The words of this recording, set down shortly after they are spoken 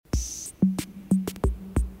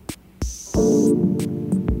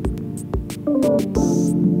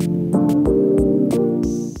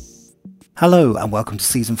Hello and welcome to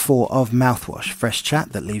Season 4 of Mouthwash, fresh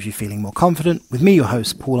chat that leaves you feeling more confident, with me, your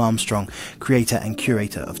host, Paul Armstrong, creator and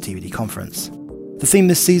curator of TBD Conference. The theme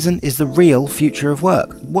this season is the real future of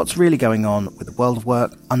work. What's really going on with the world of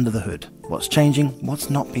work under the hood? What's changing? What's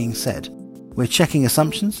not being said? We're checking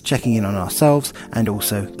assumptions, checking in on ourselves, and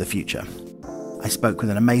also the future. I spoke with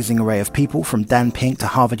an amazing array of people, from Dan Pink to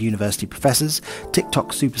Harvard University professors,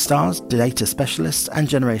 TikTok superstars, data specialists, and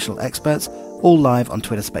generational experts, all live on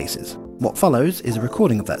Twitter Spaces. What follows is a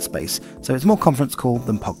recording of that space, so it's more conference call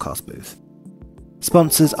than podcast booth.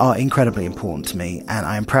 Sponsors are incredibly important to me, and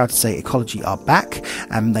I am proud to say Ecology are back,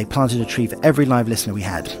 and they planted a tree for every live listener we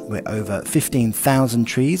had. We're over 15,000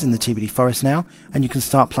 trees in the TBD forest now, and you can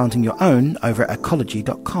start planting your own over at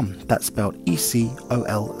ecology.com. That's spelled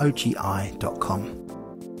ECOLOGI.com.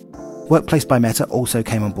 Workplace by Meta also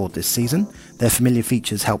came on board this season. Their familiar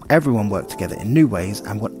features help everyone work together in new ways,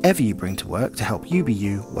 and whatever you bring to work to help you be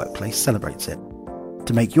you, Workplace celebrates it.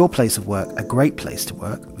 To make your place of work a great place to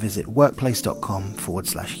work, visit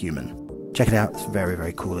workplace.com/human. Check it out, it's very,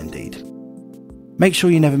 very cool indeed. Make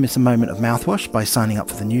sure you never miss a moment of Mouthwash by signing up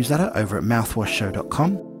for the newsletter over at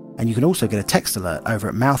mouthwashshow.com, and you can also get a text alert over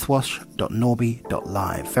at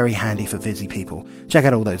mouthwash.norby.live. Very handy for busy people. Check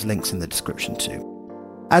out all those links in the description too.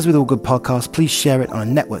 As with all good podcasts, please share it on a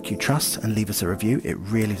network you trust and leave us a review. It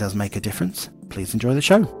really does make a difference. Please enjoy the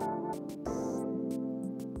show.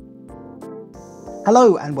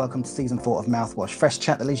 Hello and welcome to Season 4 of Mouthwash, fresh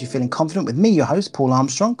chat that leaves you feeling confident, with me, your host, Paul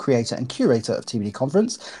Armstrong, creator and curator of TBD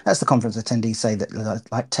Conference. That's the conference attendees say that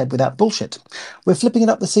like TED without bullshit. We're flipping it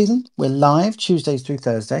up this season. We're live Tuesdays through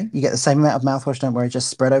Thursday. You get the same amount of Mouthwash, don't worry,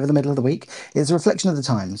 just spread over the middle of the week. It's a reflection of the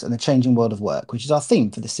times and the changing world of work, which is our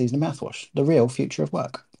theme for this season of Mouthwash, the real future of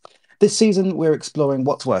work. This season, we're exploring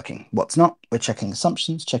what's working, what's not. We're checking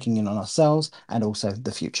assumptions, checking in on ourselves, and also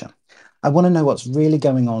the future. I want to know what's really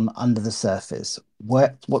going on under the surface,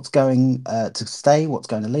 what's going to stay, what's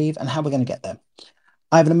going to leave, and how we're going to get there.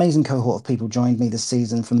 I have an amazing cohort of people joined me this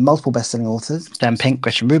season, from the multiple best-selling authors, Dan Pink,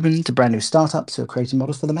 Gretchen Rubin, to brand new startups who are creating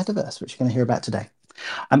models for the metaverse, which you're going to hear about today.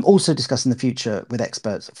 I'm also discussing the future with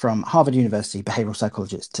experts from Harvard University behavioral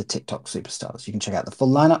psychologists to TikTok superstars. You can check out the full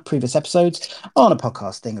lineup, previous episodes on a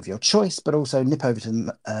podcast thing of your choice, but also nip over to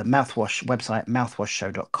the Mouthwash website,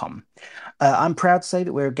 mouthwashshow.com. I'm proud to say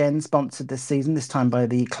that we're again sponsored this season, this time by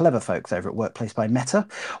the clever folks over at Workplace by Meta.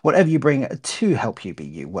 Whatever you bring to help you be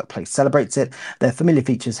you, Workplace celebrates it. Their familiar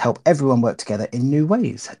features help everyone work together in new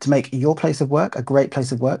ways. To make your place of work a great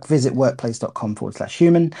place of work, visit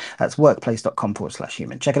workplace.com/human. That's workplace.com/human.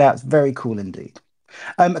 Check it out. It's very cool indeed.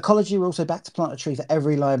 Ecology, we're also back to plant a tree for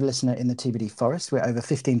every live listener in the TBD forest. We're over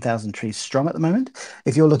 15,000 trees strong at the moment.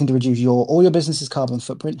 If you're looking to reduce your or your business's carbon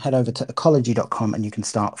footprint, head over to ecology.com and you can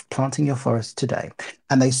start planting your forest today.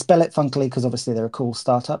 And they spell it funkily because obviously they're a cool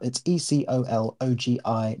startup. It's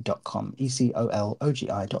ECOLOGI.com.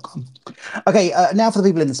 ECOLOGI.com. Okay, now for the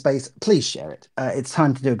people in the space, please share it. It's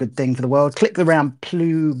time to do a good thing for the world. Click the round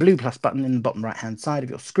blue plus button in the bottom right-hand side of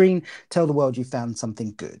your screen. Tell the world you found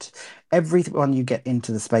something good. Everyone you get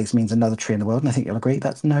into the space means another tree in the world, and I think you'll agree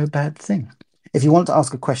that's no bad thing. If you want to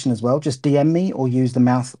ask a question as well, just DM me or use the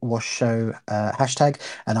Mouthwash Show hashtag,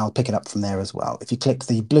 and I'll pick it up from there as well. If you click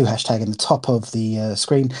the blue hashtag in the top of the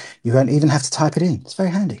screen, you won't even have to type it in. It's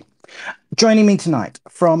very handy. Joining me tonight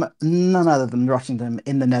from none other than Rotterdam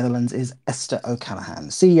in the Netherlands is Esther O'Callaghan,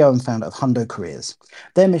 CEO and founder of Hundo Careers.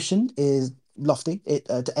 Their mission is lofty,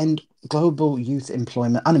 to end global youth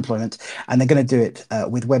unemployment, and they're going to do it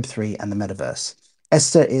with Web3 and the metaverse.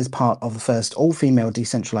 Esther is part of the first all-female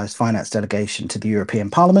decentralised finance delegation to the European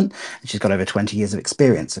Parliament, and she's got over 20 years of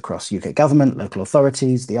experience across UK government, local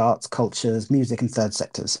authorities, the arts, cultures, music and third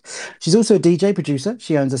sectors. She's also a DJ producer.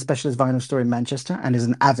 She owns a specialist vinyl store in Manchester and is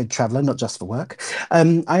an avid traveller, not just for work.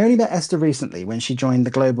 I only met Esther recently when she joined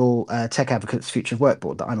the Global Tech Advocates Future of Work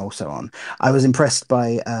board that I'm also on. I was impressed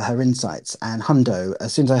by her insights, and Hundo,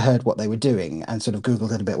 as soon as I heard what they were doing and sort of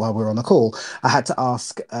Googled it a bit while we were on the call, I had to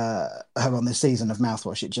ask her on this season of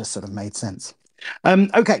Mouthwash. It just sort of made sense.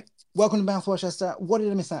 Okay, welcome to Mouthwash, Esther. What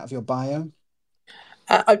did I miss out of your bio?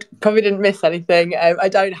 I probably didn't miss anything. I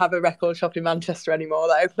don't have a record shop in Manchester anymore,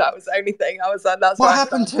 though. That was the only thing. I was that's what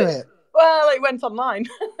happened to it? Well, it went online.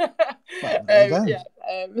 Well, there you go. Yeah.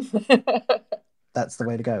 That's the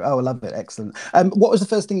way to go. Oh, I love it. Excellent. What was the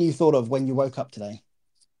first thing you thought of when you woke up today?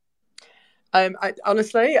 I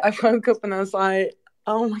honestly woke up and I was like,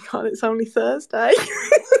 oh my God, it's only Thursday.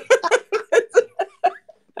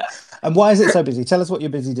 And why is it so busy? Tell us what you're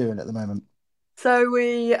busy doing at the moment. So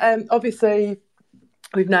we obviously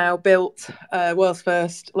we've now built world's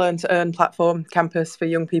first learn to earn platform campus for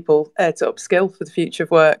young people to upskill for the future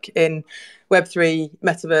of work in Web3,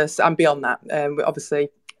 metaverse, and beyond that. Obviously,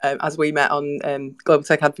 as we met on Global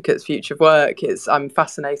Tech Advocates Future of Work, I'm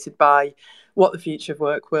fascinated by what the future of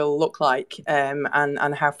work will look like, and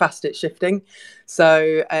how fast it's shifting.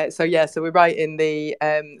 So we're right in the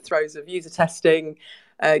throes of user testing,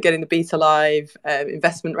 getting the beta live,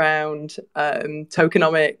 investment round,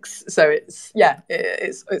 tokenomics. So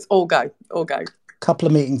it's all go. Couple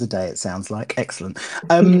of meetings a day, it sounds like. Excellent.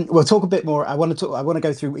 We'll talk a bit more. I want to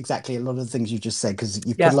go through exactly a lot of the things you just said, because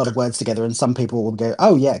you've put a lot of words together, and some people will go,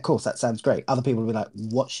 oh yeah, of course, that sounds great. Other people will be like,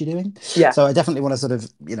 what's she doing? So I definitely want to sort of,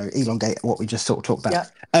 elongate what we just sort of talked about.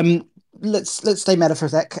 Let's stay meta for a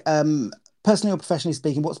sec. Personally or professionally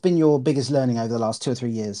speaking, what's been your biggest learning over the last 2 or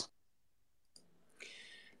 3 years?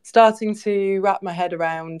 Starting to wrap my head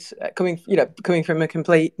around coming from a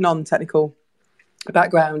complete non-technical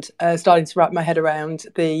background, starting to wrap my head around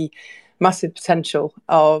the massive potential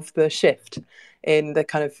of the shift in the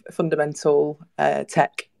kind of fundamental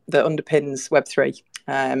tech that underpins Web3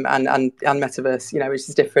 and metaverse, which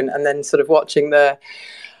is different, and then sort of watching the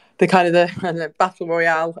battle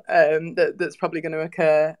royale that's probably going to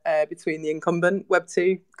occur between the incumbent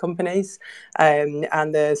Web2 companies and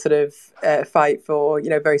the sort of fight for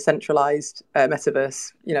very centralized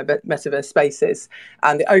metaverse spaces,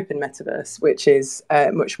 and the open metaverse, which is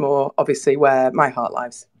much more obviously where my heart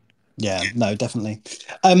lies. Yeah, no, definitely.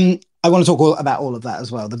 I want to talk about all of that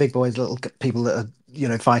as well. The big boys, little people that are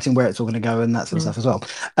fighting where it's all going to go and that sort of stuff as well.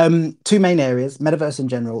 2 main areas, metaverse in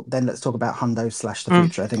general, then let's talk about Hundo / the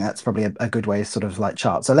future. I think that's probably a good way to sort of like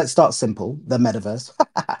chart. So let's start simple. The metaverse.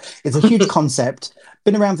 It's a huge concept,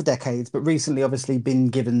 been around for decades, but recently obviously been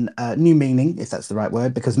given new meaning, if that's the right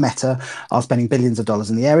word, because Meta are spending billions of dollars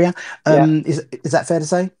in the area. Is that fair to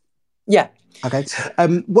say? Yeah. Okay.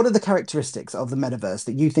 What are the characteristics of the metaverse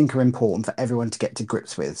that you think are important for everyone to get to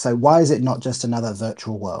grips with? So why is it not just another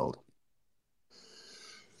virtual world?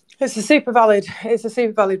 It's a super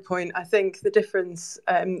valid point. I think the difference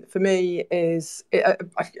for me is I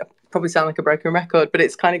probably sound like a broken record, but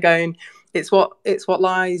it's kind of going. It's what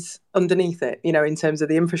lies underneath it, in terms of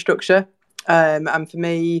the infrastructure. And for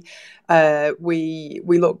me, we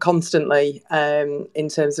look constantly in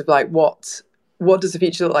terms of like what does the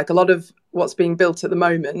future look like. A lot of what's being built at the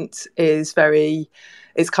moment is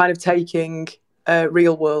it's kind of taking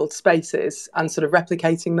real world spaces and sort of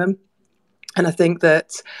replicating them. And I think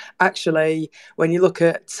that actually, when you look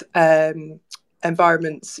at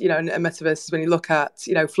environments, and metaverses, when you look at,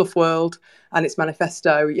 Fluff World and its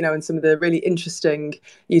manifesto, and some of the really interesting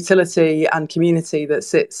utility and community that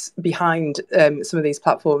sits behind some of these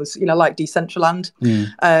platforms, like Decentraland,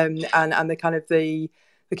 and the kind of the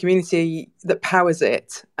community that powers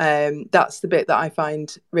it, that's the bit that I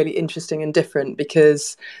find really interesting and different,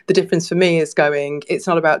 because the difference for me is it's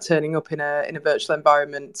not about turning up in a virtual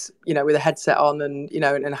environment, with a headset on and, and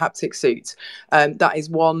a haptic suit. That is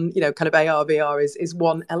one, kind of AR, VR is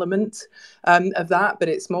one element of that, but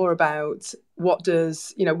it's more about what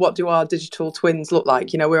do our digital twins look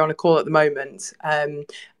like? We're on a call at the moment, and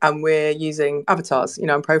we're using avatars,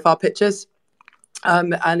 and profile pictures.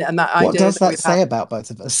 And that idea. What does that say about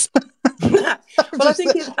both of us? Well, I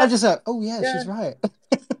think she's right.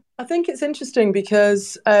 I think it's interesting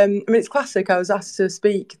because it's classic. I was asked to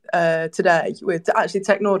speak today with actually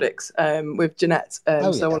Tech Nordics with Jeanette, one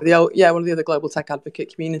of the other global tech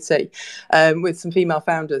advocate community, with some female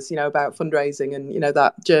founders, about fundraising and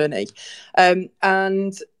that journey,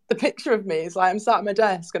 and the picture of me is like I'm sat at my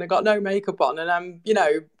desk and I got no makeup on and I'm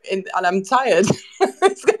and I'm tired.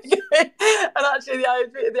 And actually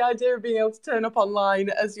the idea of being able to turn up online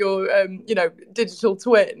as your digital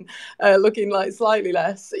twin, looking like slightly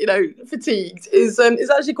less fatigued is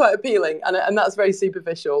actually quite appealing, and that's very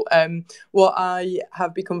superficial. What I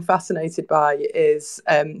have become fascinated by is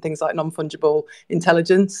things like non-fungible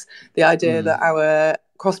intelligence, the idea that our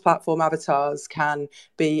cross-platform avatars can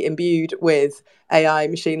be imbued with AI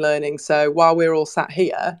machine learning. So while we're all sat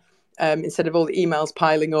here, instead of all the emails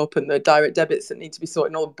piling up and the direct debits that need to be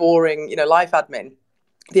sorted and all the boring, life admin,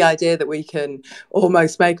 the idea that we can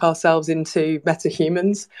almost make ourselves into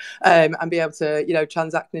meta-humans and be able to,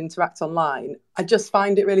 transact and interact online, I just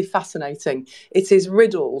find it really fascinating. It is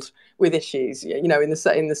riddled with issues, in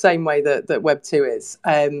the same way that Web 2 is.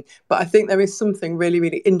 But I think there is something really,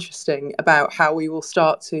 really interesting about how we will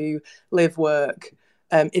start to live, work,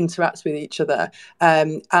 interact with each other.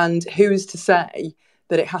 And who's to say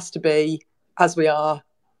that it has to be as we are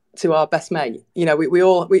to our best mate. You know, we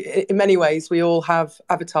all, in many ways, we all have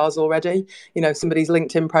avatars already. You know, somebody's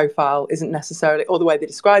LinkedIn profile isn't necessarily, or the way they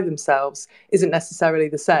describe themselves isn't necessarily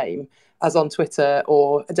the same as on Twitter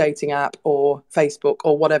or a dating app or Facebook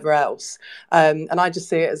or whatever else. And I just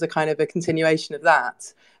see it as a kind of a continuation of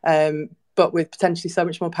that, but with potentially so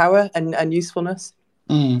much more power and usefulness.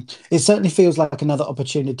 It certainly feels like another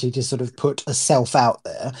opportunity to sort of put a self out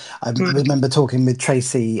there. I remember talking with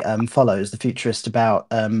Tracy Follows, the futurist, about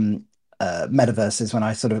metaverses when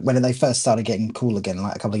I sort of when they first started getting cool again,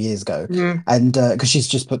 like a couple of years ago, Mm. and because she's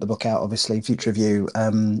just put the book out, obviously, Future of You.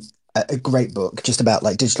 A great book just about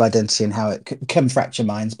like digital identity and how it can fracture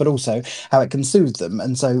minds, but also how it can soothe them.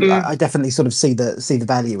 And so I Mm. definitely sort of see the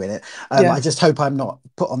value in it. Yeah. I just hope I'm not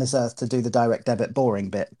put on this earth to do the direct debit boring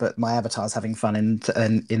bit, but my avatar's having fun in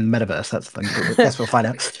metaverse. That's the thing. But I guess we'll find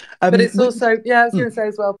out. But it's also, yeah, I was Mm, going to say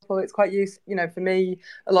as well, Paul, it's quite you know, for me,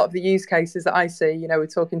 a lot of the use cases that I see, you know, we're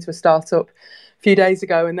talking to a startup a few days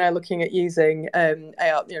ago and they're looking at using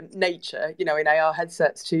AR, you know, nature, you know, in AR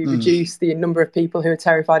headsets to mm. reduce the number of people who are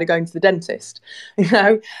terrified of going to the dentist, you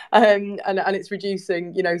know, and it's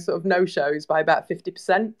reducing, you know, sort of no-shows by about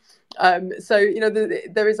 50%. So, you know,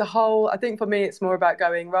 there is a whole, I think for me, it's more about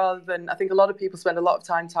going rather than, I think a lot of people spend a lot of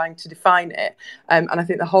time trying to define it. And I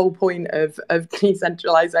think the whole point of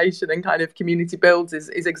decentralization and kind of community builds is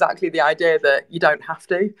exactly the idea that you don't have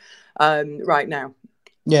to right now.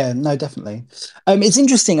 Yeah, no, definitely. It's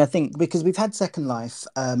interesting, I think, because we've had Second Life.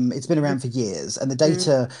 It's been around for years, and the Mm,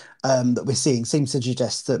 data that we're seeing seems to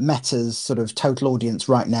suggest that Meta's sort of total audience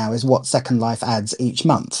right now is what Second Life adds each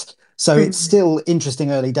month. So it's mm, still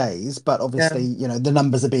interesting early days, but yeah, obviously, the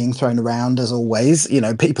numbers are being thrown around as always.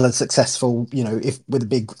 People are successful, if with a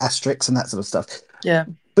big asterisk and that sort of stuff. yeah.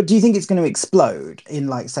 But do you think it's going to explode in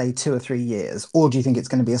like say 2 or 3 years, or do you think it's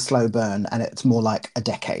going to be a slow burn and it's more like a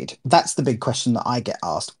decade? That's the big question that I get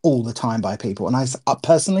asked all the time by people, and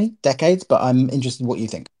personally decades, but I'm interested in what you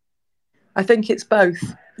think. I think it's both,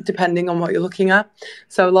 depending on what you're looking at.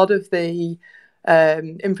 So a lot of the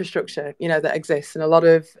infrastructure, you know, that exists, and a lot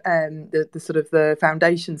of the sort of the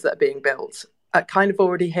foundations that are being built are kind of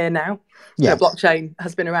already here now. You know, Yeah, blockchain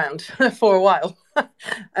has been around for a while,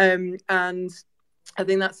 and I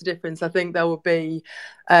think that's the difference. I think there will be,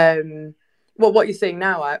 well, what you're seeing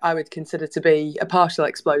now, I would consider to be a partial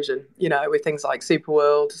explosion. You know, with things like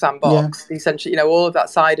Superworld, yeah, Sandbox, essentially, you know, all of that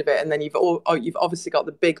side of it, and then you've obviously got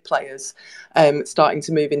the big players starting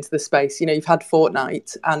to move into the space. You know, you've had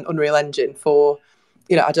Fortnite and Unreal Engine for,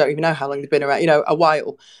 you know, I don't even know how long they've been around. You know, a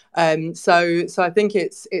while. So I think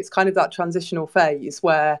it's kind of that transitional phase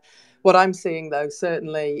where what I'm seeing, though,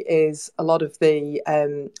 certainly is a lot of the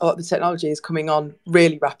technology is coming on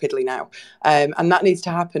really rapidly now, and that needs to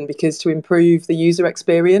happen because to improve the user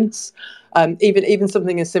experience, even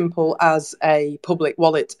something as simple as a public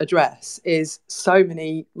wallet address is so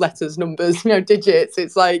many letters, numbers, you know, digits.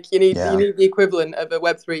 It's like you yeah. need the equivalent of a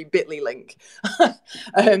Web3 Bitly link,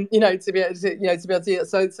 you know, to be able to do it.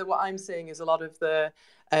 So what I'm seeing is a lot of the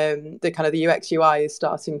kind of the UX UI is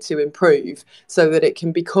starting to improve so that it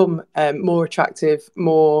can become more attractive,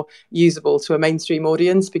 more usable to a mainstream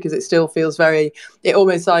audience because it still feels it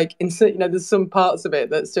almost like, you know, there's some parts of it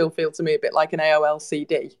that still feel to me a bit like an AOL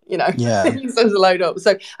CD, you know, Yeah. so to load up.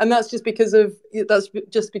 So, and that's just because of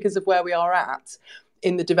where we are at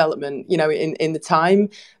in the development, you know, in the time,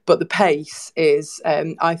 but the pace is,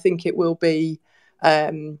 I think it will be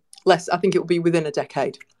less. I think it will be within a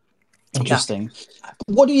decade. Yeah. Interesting.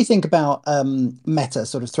 What do you think about Meta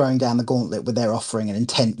sort of throwing down the gauntlet with their offering an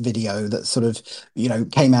intent video that sort of,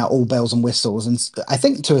 came out all bells and whistles and I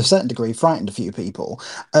think to a certain degree frightened a few people.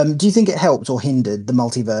 Do you think it helped or hindered the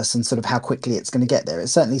multiverse and sort of how quickly it's going to get there? It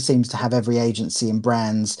certainly seems to have every agency and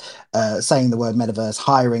brands saying the word metaverse,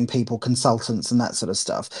 hiring people, consultants, and that sort of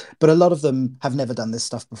stuff. But a lot of them have never done this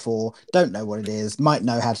stuff before, don't know what it is, might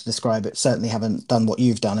know how to describe it, certainly haven't done what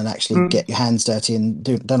you've done and actually Mm, get your hands dirty and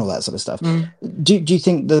done all that sort of stuff. mm. Do you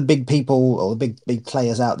think the big people or the big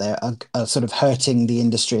players out there are sort of hurting the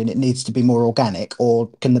industry and it needs to be more organic, or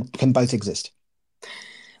can both exist?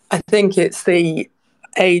 I think it's the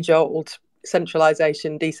age old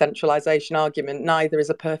centralisation, decentralisation argument. Neither is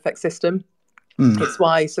a perfect system. Mm, It's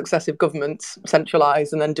why successive governments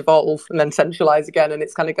centralise and then devolve and then centralise again. And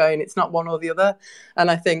it's kind of going, it's not one or the other. And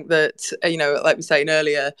I think that, you know, like we were saying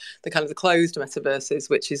earlier, the kind of the closed metaverses,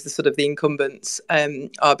 which is the sort of the incumbents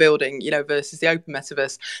are building, you know, versus the open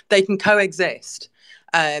metaverse, they can coexist.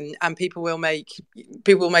 And people will make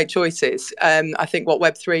choices. I think what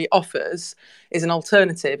Web3 offers is an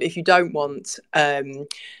alternative. If you don't want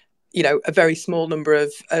a very small number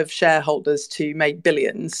of shareholders to make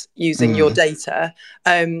billions using your Mm. data,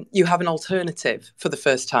 you have an alternative for the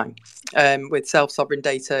first time with self-sovereign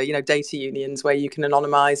data, data unions where you can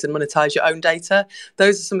anonymize and monetize your own data.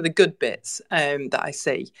 Those are some of the good bits that I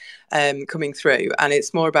see coming through. And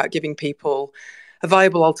it's more about giving people a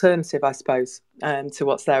viable alternative, I suppose, to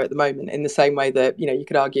what's there at the moment, in the same way that, you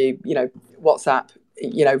could argue, WhatsApp,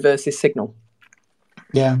 versus Signal.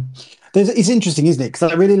 Yeah. It's interesting, isn't it?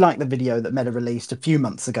 Because I really like the video that Meta released a few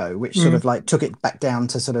months ago, which sort of like took it back down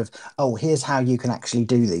to sort of, oh, here's how you can actually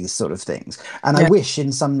do these sort of things. And I Yeah. wish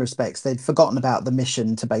in some respects they'd forgotten about the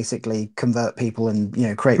mission to basically convert people and,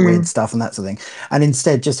 create weird Mm. stuff and that sort of thing. And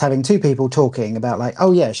instead just having two people talking about like,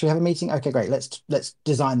 oh yeah, should we have a meeting? Okay, great. Let's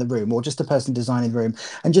design the room, or just a person designing the room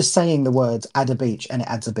and just saying the words add a beach and it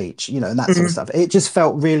adds a beach, and that sort of Mm. stuff. It just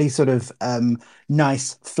felt really sort of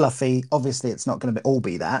nice, fluffy. Obviously, it's not going to all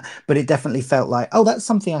be that, but it definitely felt like, oh, that's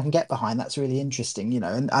something I can get behind. That's really interesting,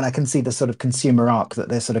 and I can see the sort of consumer arc that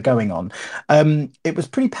they're sort of going on. It was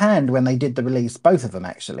pretty panned when they did the release, both of them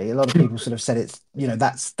actually. A lot of people sort of said it's,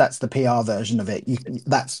 that's the PR version of it.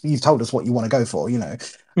 You've told us what you want to go for.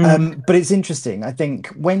 Mm. But it's interesting. I think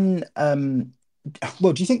when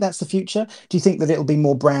well, do you think that's the future? Do you think that it'll be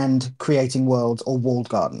more brand creating worlds or walled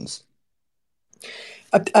gardens?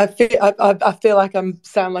 I feel like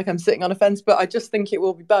sound like I'm sitting on a fence, but I just think it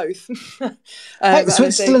will be both. Hey, And I think,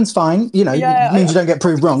 Switzerland's fine. It yeah, means you don't get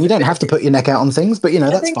proved wrong. You don't have to put your neck out on things, but I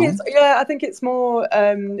that's think it's fine. yeah, I think it's more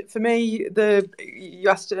for me. You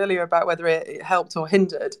asked earlier about whether it helped or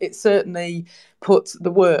hindered. It certainly put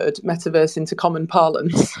the word metaverse into common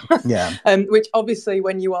parlance, Yeah. which obviously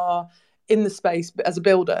when you are in the space as a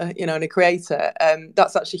builder, and a creator,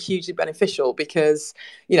 that's actually hugely beneficial because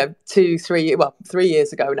 3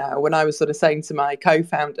 years ago now, when I was sort of saying to my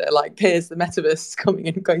co-founder, like, here's the metaverse is coming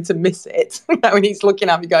and I'm going to miss it. And he's looking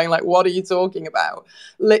at me going like, what are you talking about?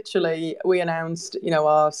 Literally, we announced,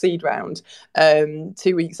 our seed round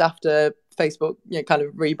 2 weeks after Facebook, kind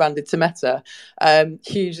of rebranded to Meta.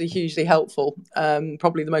 Hugely helpful.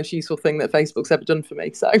 Probably the most useful thing that Facebook's ever done for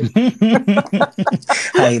me. So,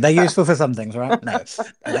 Hey, they're useful for some things, right? No,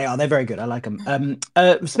 they are. They're very good. I like them.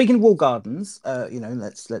 Speaking of wall gardens,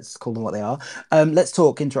 let's call them what they are. Let's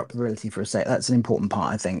talk interoperability for a sec. That's an important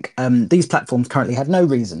part, I think. These platforms currently have no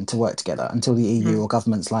reason to work together until the EU or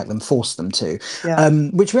governments like them force them to, yeah.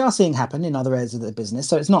 which we are seeing happen in other areas of the business.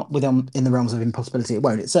 So it's not within in the realms of impossibility. It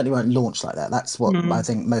won't. It certainly won't launch like that. That's what I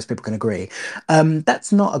think most people can agree.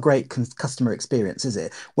 That's not a great customer experience, is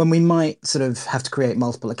it? When we might sort of have to create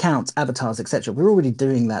multiple accounts, avatars, etc. We're already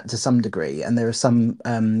doing that to some degree, and there are some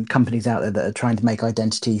companies out there that are trying to make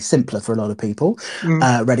identity simpler for a lot of people.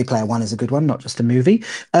 Ready Player One is a good one, not just a movie.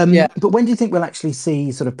 Yeah. But when do you think we'll actually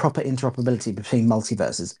see sort of proper interoperability between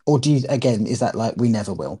multiverses, or again, is that like we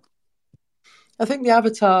never will? I think the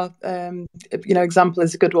Avatar, example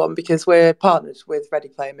is a good one because we're partnered with Ready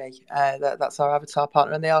Player Me. That's our Avatar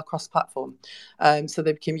partner, and they are cross-platform, so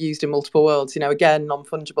they can be used in multiple worlds. Again,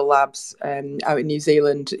 non-fungible labs out in New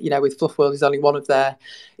Zealand. With Fluff World is only one of their,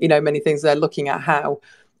 many things they're looking at how,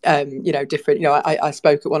 different. I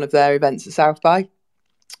spoke at one of their events at South by.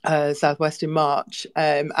 Southwest in March,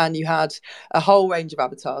 and you had a whole range of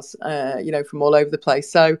avatars, from all over the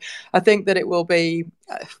place. So I think that it will be.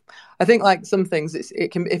 I think, like some things,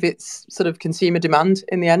 it can, if it's sort of consumer demand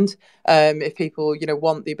in the end. If people,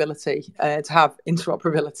 want the ability to have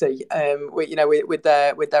interoperability, with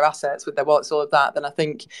their assets, with their wallets, all of that, then I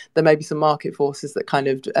think there may be some market forces that kind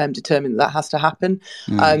of determine that has to happen.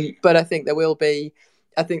 But I think there will be.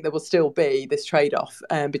 I think there will still be this trade-off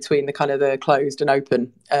between the kind of the closed and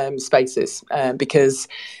open spaces because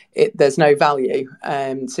there's no value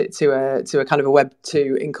to a kind of a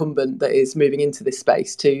Web2 incumbent that is moving into this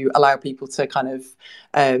space to allow people to kind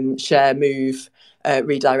of share, move,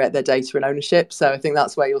 redirect their data and ownership. So I think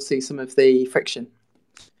that's where you'll see some of the friction.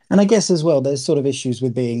 And I guess as well, there's sort of issues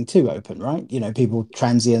with being too open, right? People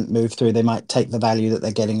transient move through, they might take the value that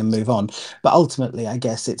they're getting and move on. But ultimately, I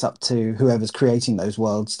guess it's up to whoever's creating those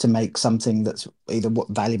worlds to make something that's either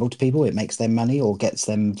valuable to people, it makes them money or gets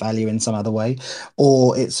them value in some other way,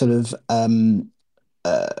 or it's sort of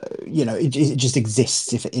uh, it just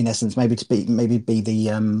exists if in essence maybe be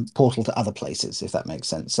the portal to other places, if that makes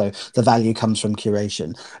sense. So the value comes from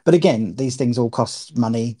curation. But again, these things all cost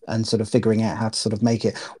money and sort of figuring out how to sort of make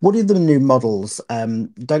it. What are the new models?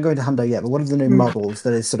 Don't go into Hundo yet, but what are the new models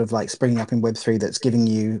that is sort of like springing up in Web3 that's giving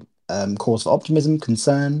you cause for optimism,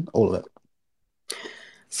 concern, all of it?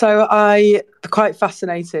 So I am quite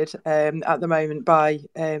fascinated at the moment by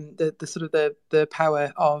the sort of the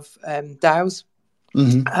power of DAOs.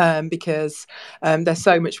 Hmm. because there's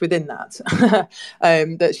so much within that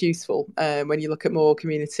that's useful when you look at more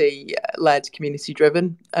community-led,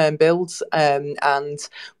 community-driven builds, and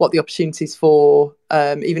what the opportunities for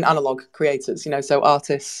even analog creators, so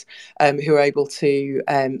artists who are able to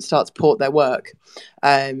start to port their work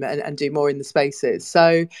and do more in the spaces.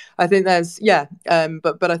 So I think there's,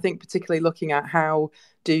 but I think particularly looking at how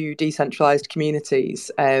do decentralized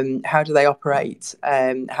communities, how do they operate,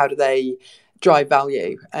 how do they drive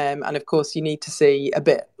value, and of course you need to see a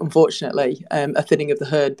bit, unfortunately, a thinning of the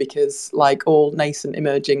herd, because like all nascent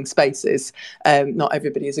emerging spaces, not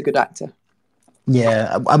everybody is a good actor.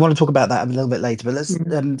 Yeah, I want to talk about that a little bit later, but let's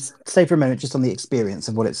Mm. stay for a moment just on the experience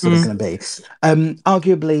of what it's sort of Mm. going to be.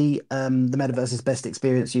 Arguably, the metaverse is best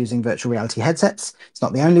experienced using virtual reality headsets. It's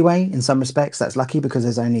not the only way in some respects. That's lucky because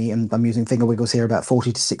there's only, and I'm using finger wiggles here, about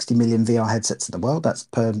 40 to 60 million VR headsets in the world. That's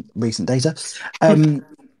per recent data.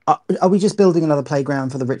 Are we just building another playground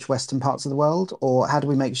for the rich Western parts of the world, or how do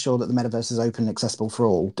we make sure that the metaverse is open and accessible for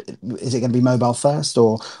all? Is it going to be mobile first,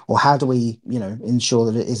 or how do we,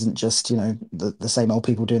 ensure that it isn't just, the same old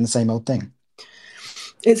people doing the same old thing?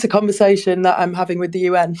 It's a conversation that I'm having with the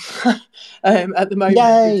UN at the moment,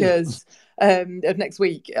 Yay! because of next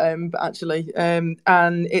week, actually, and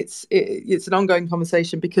it's an ongoing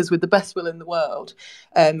conversation, because with the best will in the world,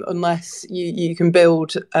 unless you can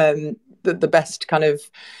build the best kind of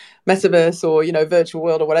metaverse, or virtual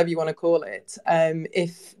world, or whatever you want to call it,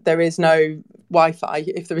 if there is no Wi-Fi,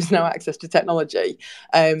 if there is no access to technology,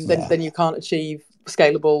 then Yeah. you can't achieve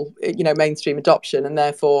scalable, mainstream adoption, and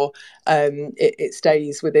therefore it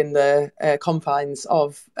stays within the confines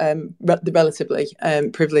of the relatively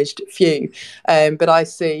privileged few. But I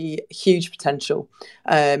see huge potential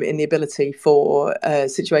in the ability for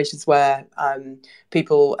situations where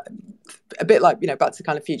people, a bit like, back to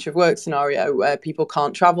kind of future of work scenario, where people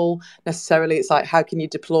can't travel necessarily. It's like, how can you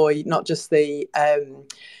deploy not just the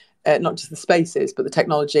spaces, but the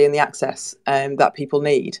technology and the access that people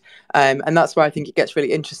need. And that's where I think it gets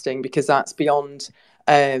really interesting, because that's beyond,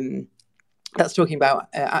 that's talking about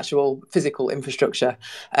actual physical infrastructure,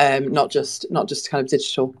 not just kind of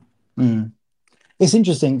digital. Mm. It's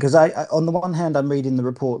interesting because on the one hand, I'm reading the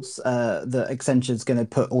reports that Accenture's going to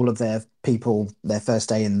put all of their people their first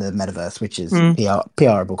day in the metaverse, which is Mm.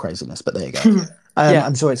 PRable craziness, but there you go. Yeah.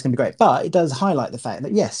 I'm sure it's going to be great, but it does highlight the fact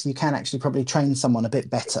that yes, you can actually probably train someone a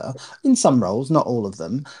bit better in some roles, not all of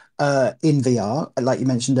them, in VR. Like you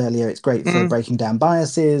mentioned earlier, it's great for Mm. breaking down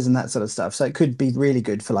biases and that sort of stuff. So it could be really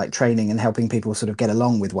good for like training and helping people sort of get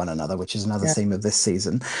along with one another, which is another Yeah. theme of this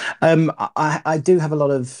season. I do have a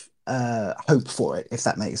lot of hope for it, if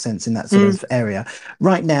that makes sense, in that sort Mm. of area.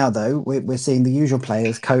 Right now, though, we're seeing the usual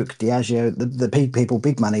players, Coke, Diageo, the big people,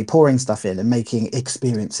 big money, pouring stuff in and making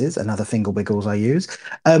experiences, another finger wiggles I use.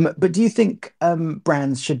 But do you think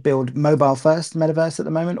brands should build mobile first metaverse at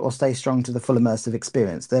the moment, or stay strong to the full immersive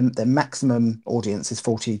experience? Their maximum audience is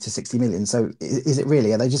 40 to 60 million. So is it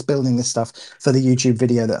really? Are they just building this stuff for the YouTube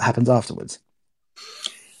video that happens afterwards?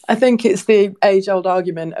 I think it's the age-old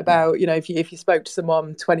argument about, if you spoke to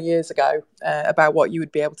someone 20 years ago about what you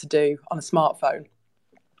would be able to do on a smartphone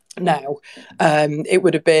now, it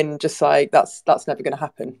would have been just like, that's never going to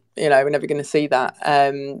happen. We're never going to see that.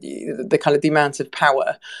 The kind of the amount of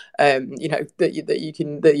power,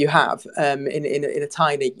 that you have in a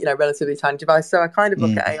tiny, relatively tiny device. So I kind of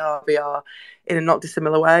look at Mm. AR, VR in a not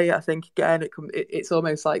dissimilar way. I think again, it's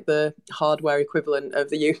almost like the hardware equivalent of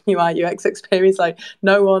the UI UX experience. Like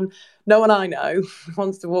no one I know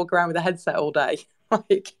wants to walk around with a headset all day.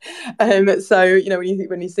 Like, so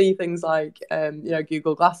when you see things like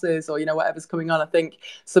Google Glasses, or whatever's coming on, I think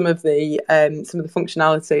some of the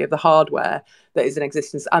functionality of the hardware that is in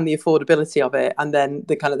existence, and the affordability of it, and then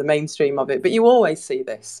the kind of the mainstream of it. But you always see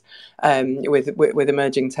this with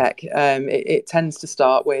emerging tech. It tends to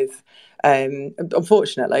start with,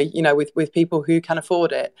 unfortunately, with people who can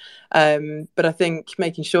afford it. But I think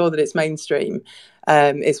making sure that it's mainstream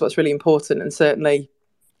is what's really important, and certainly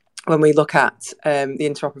when we look at the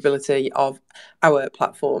interoperability of our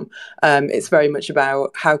platform, it's very much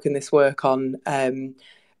about how can this work on,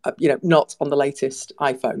 not on the latest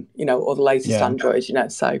iPhone, or the latest Yeah. Android,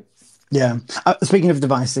 so. Yeah. Speaking of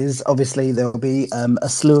devices, obviously there will be a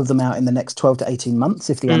slew of them out in the next 12 to 18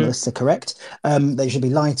 months, if the Mm. analysts are correct. They should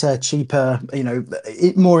be lighter, cheaper,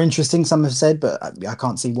 more interesting, some have said, but I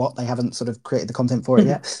can't see what. They haven't sort of created the content for it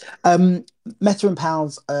yet. Meta and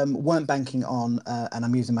Pals weren't banking on, and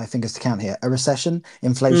I'm using my fingers to count here, a recession, Mm,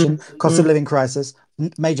 inflation, cost of mm. living crisis,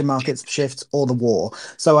 major markets shifts, or the war.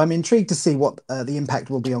 So I'm intrigued to see what the impact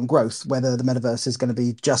will be on growth, whether the metaverse is going to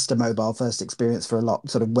be just a mobile first experience for a lot,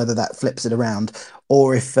 sort of whether that flips it around,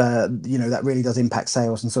 or if that really does impact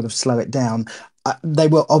sales and sort of slow it down. They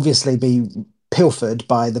will obviously be pilfered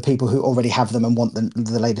by the people who already have them and want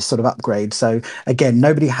the latest sort of upgrade. So again,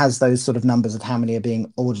 nobody has those sort of numbers of how many are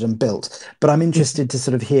being ordered and built. But I'm interested to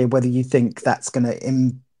sort of hear whether you think that's going to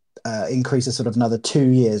increase a sort of another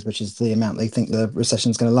 2 years, which is the amount they think the recession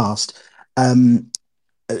is going to last, um,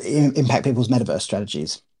 impact people's metaverse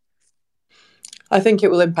strategies. I think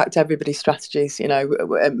it will impact everybody's strategies. The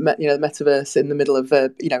metaverse in the middle of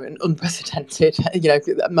an unprecedented,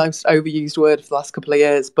 most overused word for the last couple of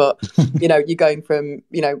years. But you're going from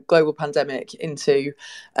global pandemic into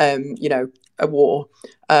a war,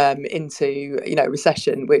 into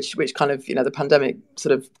recession, which kind of the pandemic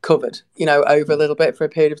sort of covered over a little bit for a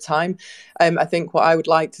period of time. I think what I would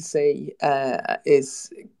like to see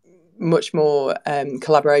is much more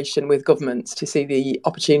collaboration with governments to see the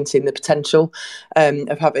opportunity and the potential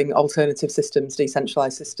of having alternative systems,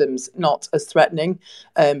 decentralized systems, not as threatening,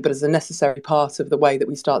 but as a necessary part of the way that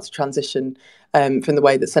we start to transition from the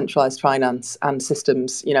way that centralized finance and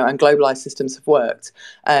systems, and globalized systems have worked.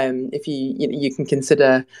 If you can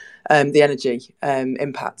consider the energy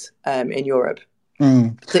impact in Europe,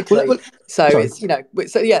 Well, particularly. well, So sorry.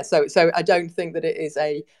 it's so I don't think that it is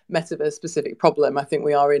a metaverse specific problem. I think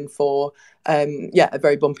we are in for a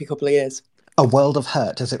very bumpy couple of years. A world of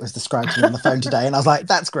hurt, as it was described to me on the phone today, and I was like,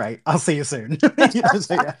 "That's great. I'll see you soon." So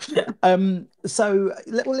yeah.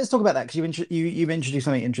 Let's talk about that because you've introduced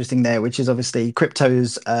something interesting there, which is obviously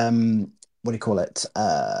crypto's what do you call it?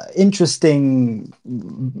 Interesting,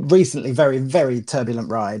 recently very very turbulent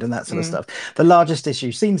ride and that sort of Mm. stuff. The largest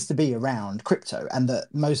issue seems to be around crypto and that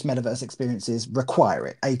most metaverse experiences require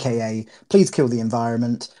it, aka please kill the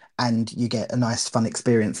environment and you get a nice fun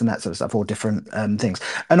experience and that sort of stuff, or different things.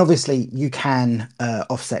 And obviously, you can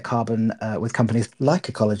offset carbon with companies like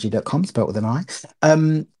ecology.com, spelled with an I.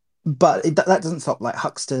 But that doesn't stop like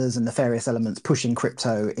hucksters and nefarious elements pushing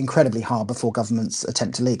crypto incredibly hard before governments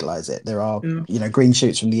attempt to legalize it. There are, Mm. green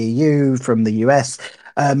shoots from the EU, from the US.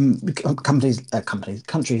 Countries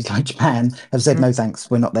like Japan have said Mm. no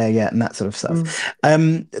thanks, we're not there yet, and that sort of stuff.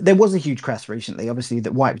 Mm. There was a huge crash recently, obviously,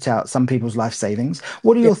 that wiped out some people's life savings.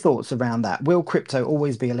 What are Yeah. your thoughts around that? Will crypto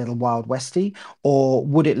always be a little wild westy, or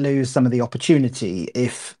would it lose some of the opportunity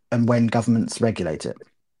if and when governments regulate it?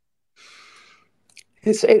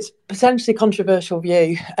 It's potentially controversial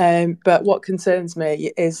view, but what concerns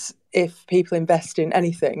me is if people invest in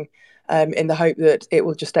anything in the hope that it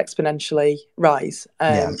will just exponentially rise,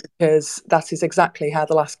 Yeah. because that is exactly how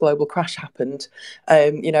the last global crash happened.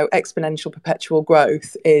 Exponential perpetual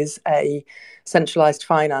growth is a centralized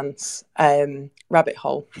finance rabbit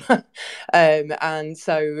hole. And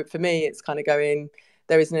so for me, it's kind of going,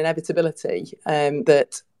 there is an inevitability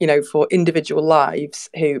that for individual lives,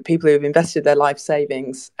 who people who have invested their life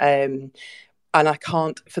savings, and I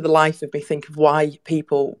can't for the life of me think of why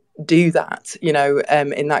people do that, in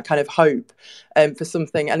that kind of hope for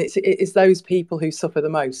something. And it's those people who suffer the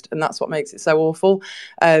most, and that's what makes it so awful.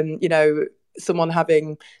 Someone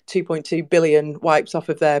having 2.2 billion wiped off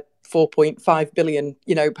of their 4.5 billion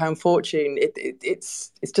pound fortune,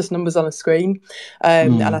 it's just numbers on a screen.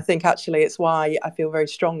 And I Mm. think actually it's why I feel very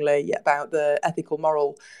strongly about the ethical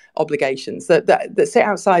moral obligations that sit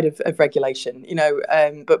outside of regulation,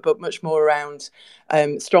 but much more around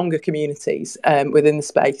stronger communities within the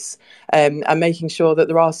space, and making sure that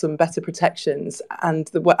there are some better protections,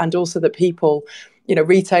 and also that people,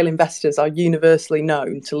 retail investors are universally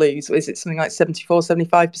known to lose, is it something like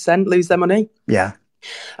 74-75% lose their money? Yeah.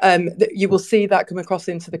 You will see that come across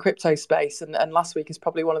into the crypto space, and last week is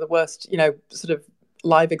probably one of the worst, sort of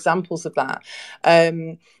live examples of that,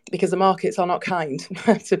 because the markets are not kind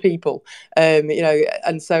to people,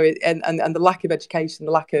 and so and the lack of education,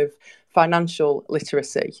 the lack of financial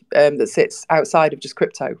literacy that sits outside of just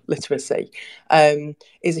crypto literacy,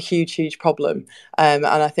 is a huge problem, and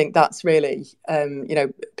I think that's really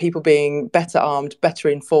people being better armed, better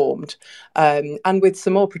informed, and with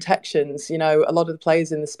some more protections. A lot of the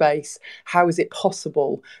players in the space, how is it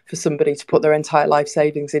possible for somebody to put their entire life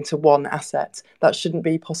savings into one asset? That shouldn't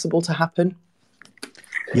be possible to happen.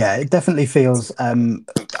 Yeah, it definitely feels. I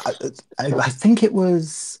think it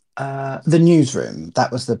was. The Newsroom.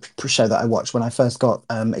 That was the show that I watched when I first got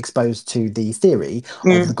exposed to the theory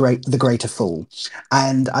of Mm. the greater fool,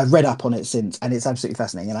 and I've read up on it since, and it's absolutely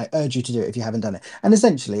fascinating. And I urge you to do it if you haven't done it. And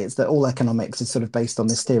essentially, it's that all economics is sort of based on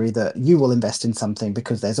this theory that you will invest in something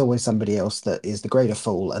because there's always somebody else that is the greater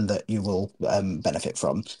fool and that you will benefit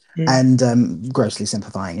from. Mm. And grossly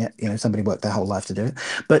simplifying it, somebody worked their whole life to do it,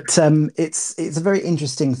 but it's a very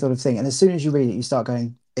interesting sort of thing. And as soon as you read it, you start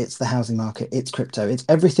going, it's the housing market, it's crypto, it's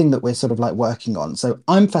everything that we're sort of like working on. So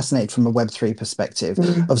I'm fascinated from a Web3 perspective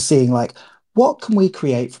Mm. of seeing like what can we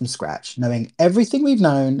create from scratch, knowing everything we've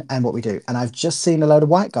known and what we do. And I've just seen a load of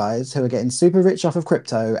white guys who are getting super rich off of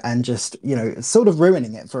crypto and just, sort of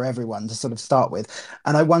ruining it for everyone to sort of start with.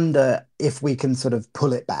 And I wonder if we can sort of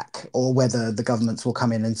pull it back or whether the governments will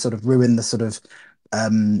come in and sort of ruin the sort of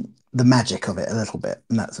the magic of it a little bit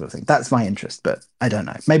and that sort of thing. That's my interest, but I don't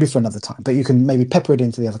know. Maybe for another time. But you can maybe pepper it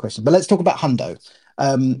into the other question. But let's talk about Hundo.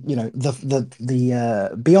 The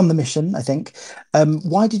beyond the mission, I think.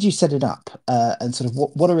 Why did you set it up? And sort of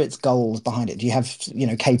what are its goals behind it? Do you have,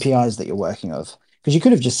 KPIs that you're working of? Because you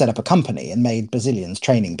could have just set up a company and made bazillions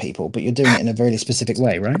training people, but you're doing it in a very specific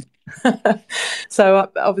way, right? So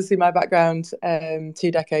obviously my background, 2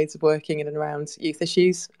 decades of working in and around youth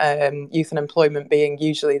issues, youth unemployment being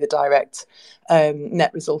usually the direct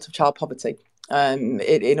net result of child poverty.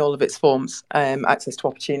 In all of its forms, access to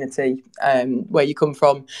opportunity, where you come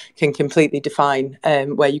from can completely define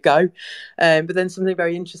where you go. But then something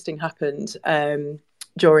very interesting happened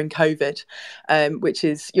during COVID, which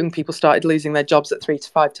is young people started losing their jobs at 3 to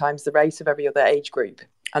 5 times the rate of every other age group.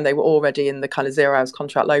 And they were already in the kind of 0 hours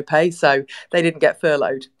contract, low pay. So they didn't get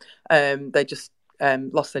furloughed. They just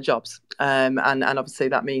lost their jobs. And obviously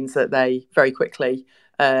that means that they very quickly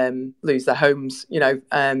lose their homes,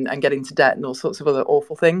 and get into debt and all sorts of other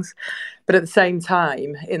awful things. But at the same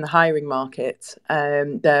time, in the hiring market,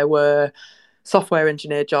 there were software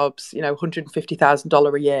engineer jobs,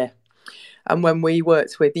 $150,000 a year. And when we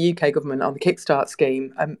worked with the UK government on the Kickstart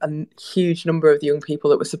scheme, a huge number of the young people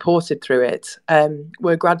that were supported through it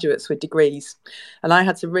were graduates with degrees. And I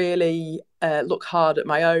had to really look hard at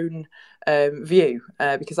my own view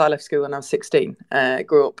because I left school when I was 16,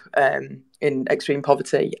 grew up in extreme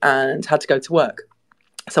poverty and had to go to work.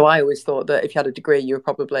 So I always thought that if you had a degree, you were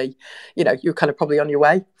probably, you were kind of probably on your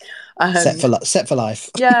way. Set for life.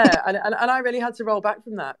 Yeah, and I really had to roll back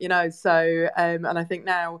from that, So, and I think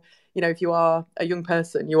now, if you are a young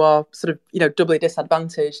person, you are sort of, doubly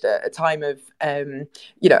disadvantaged at a time of,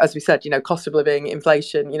 as we said, cost of living,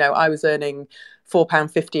 inflation. I was earning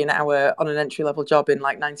 £4.50 an hour on an entry level job in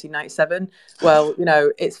like 1997. Well,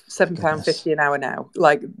 it's £7.50 an hour now.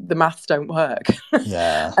 Like the maths don't work.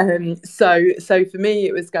 Yeah. So for me,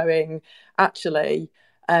 it was going, actually,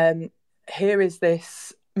 here is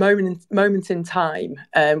this moment in time,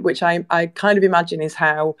 which I kind of imagine is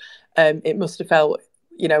how it must have felt,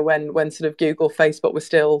 when sort of Google, Facebook were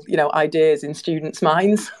still, ideas in students'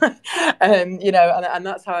 minds, and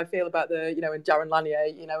that's how I feel about and Jaron Lanier,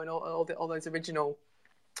 and all those original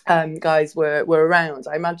guys were around.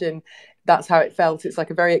 I imagine that's how it felt. It's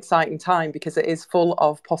like a very exciting time because it is full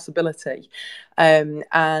of possibility, and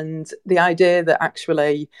the idea that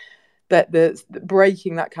actually that the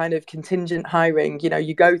breaking that kind of contingent hiring,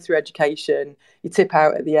 you go through education, you tip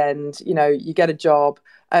out at the end, you get a job.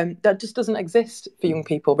 That just doesn't exist for young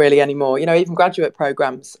people really anymore. Even graduate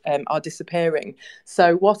programs are disappearing.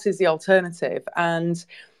 So what is the alternative? And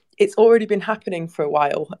it's already been happening for a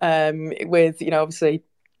while with, obviously,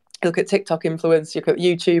 look at TikTok influence, look at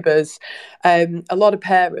YouTubers. A lot of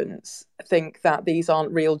parents think that these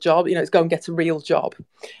aren't real jobs. It's go and get a real job.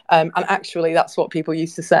 And actually, that's what people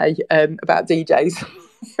used to say about DJs.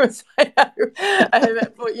 But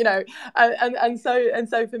and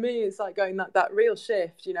so for me, it's like going that real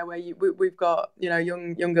shift. Where we've got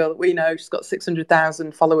young girl that we know. She's got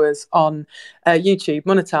 600,000 followers on YouTube,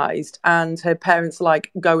 monetized, and her parents are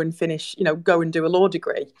like, go and finish. Go and do a law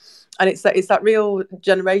degree. And it's that real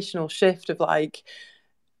generational shift of like,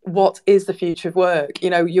 what is the future of work?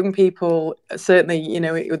 Young people certainly,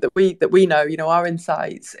 that we know, our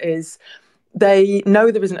insights is they know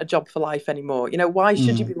there isn't a job for life anymore. Why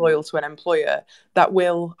should you be loyal to an employer that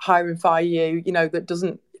will hire and fire you? That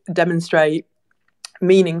doesn't demonstrate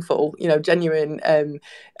meaningful, genuine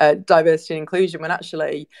diversity and inclusion, when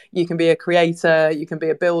actually you can be a creator, you can be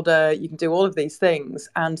a builder, you can do all of these things,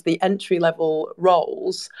 and the entry level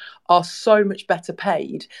roles are so much better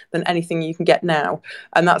paid than anything you can get now.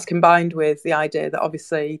 And that's combined with the idea that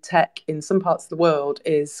obviously tech in some parts of the world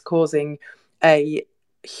is causing a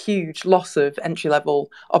huge loss of entry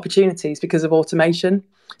level opportunities because of automation.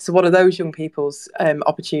 So what are those young people's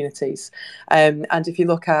opportunities? And if you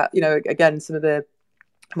look at, again, some of the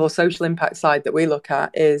more social impact side that we look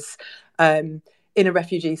at is in a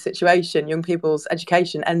refugee situation, young people's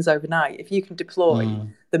education ends overnight. If you can deploy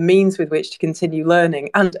the means with which to continue learning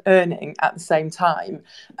and earning at the same time,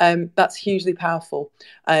 that's hugely powerful.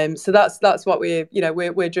 So that's what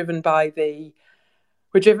we're driven by the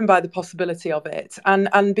possibility of it,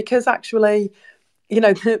 and because actually,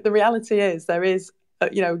 the reality is there is,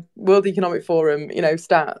 World Economic Forum,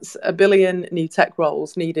 stats, 1 billion new tech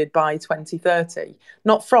roles needed by 2030,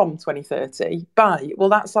 not from 2030, well,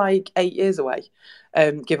 that's like 8 years away,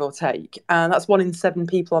 give or take. And that's 1 in 7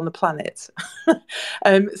 people on the planet.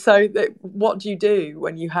 So what do you do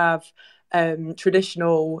when you have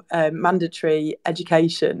traditional mandatory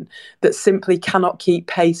education that simply cannot keep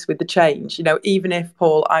pace with the change? Even if,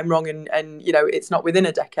 Paul, I'm wrong and it's not within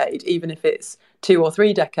a decade, even if it's 2 or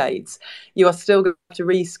 3 decades, you are still going to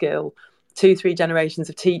reskill 2-3 generations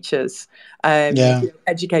of teachers,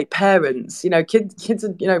 educate parents. Kids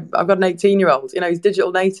are, I've got an 18-year-old, he's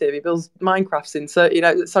digital native, he builds servers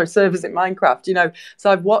in Minecraft, so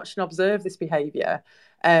I've watched and observed this behavior,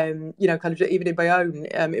 kind of even in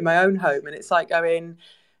my own home, and it's like going.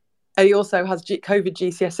 And he also has COVID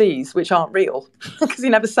GCSEs, which aren't real because he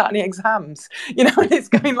never sat any exams, and it's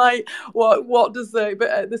going like, what does but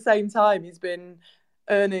at the same time, he's been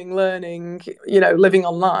earning, learning, living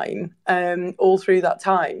online all through that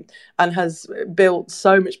time, and has built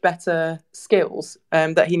so much better skills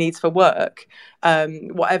that he needs for work,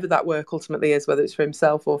 whatever that work ultimately is, whether it's for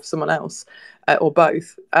himself or for someone else or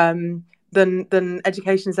both. Than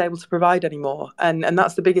education is able to provide anymore. And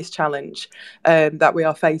that's the biggest challenge that we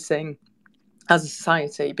are facing as a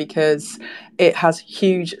society, because it has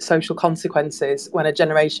huge social consequences when a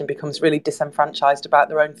generation becomes really disenfranchised about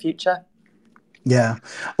their own future. Yeah.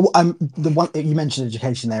 The one you mentioned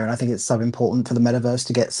education there, and I think it's so important for the metaverse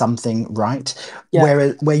to get something right.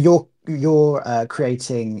 Yeah. Where you're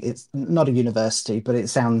creating, it's not a university, but it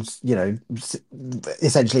sounds,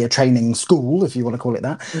 essentially a training school, if you want to call it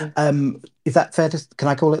that. Is that fair can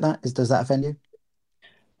I call it that? Does that offend you?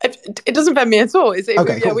 It doesn't offend me at all.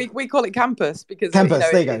 Okay, cool. We call it campus because campus.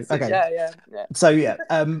 There you go. Okay.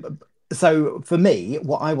 Yeah. So for me,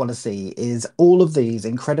 what I want to see is all of these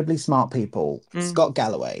incredibly smart people, Scott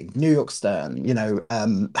Galloway, New York Stern,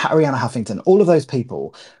 Arianna Huffington, all of those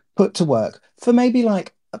people put to work for maybe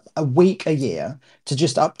like a week, a year, to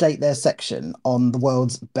just update their section on the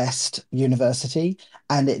world's best university,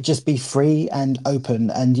 and it just be free and open.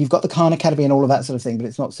 And you've got the Khan Academy and all of that sort of thing, but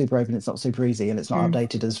it's not super open, it's not super easy, and it's not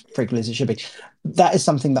updated as frequently as it should be. That is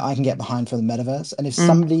something that I can get behind for the metaverse. And if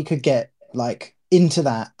somebody could get like into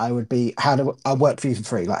that, I would be, I'll work for you for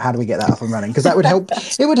free. Like, how do we get that up and running? Because that would help.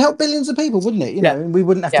 It would help billions of people, wouldn't it? We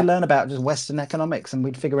wouldn't have to learn about just Western economics, and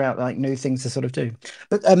we'd figure out like new things to sort of do.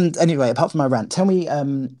 But anyway, apart from my rant, tell me,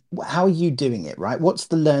 how are you doing it, right? What's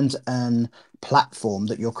the learn to earn platform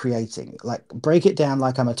that you're creating? Like, break it down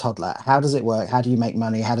like I'm a toddler. How does it work? How do you make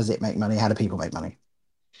money? How does it make money? How do people make money?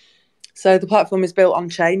 So the platform is built on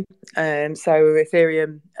chain. So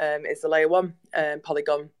Ethereum is the layer 1.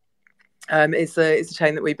 Polygon is the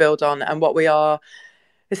chain that we build on. And what we are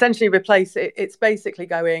essentially it's basically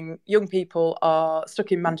going, young people are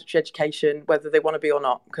stuck in mandatory education, whether they want to be or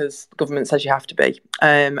not, because the government says you have to be.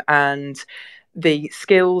 And the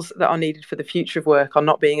skills that are needed for the future of work are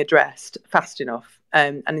not being addressed fast enough.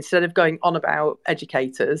 And instead of going on about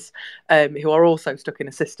educators who are also stuck in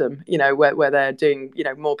a system, where they're doing,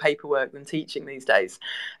 more paperwork than teaching these days,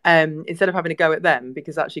 instead of having a go at them,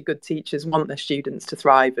 because actually good teachers want their students to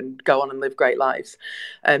thrive and go on and live great lives,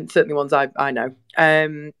 certainly ones I know.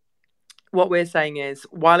 What we're saying is,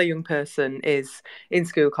 while a young person is in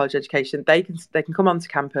school, college education, they can come onto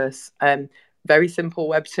campus. Very simple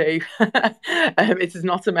Web 2. It is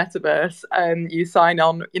not a metaverse. You sign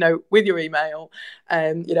on, with your email,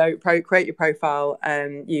 create your profile,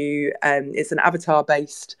 and it's an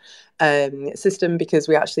avatar-based system, because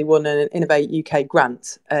we actually won an Innovate UK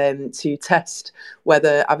grant to test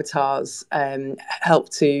whether avatars help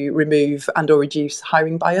to remove and or reduce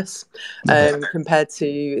hiring bias compared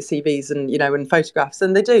to CVs and photographs.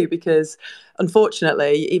 And they do, because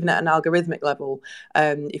unfortunately, even at an algorithmic level,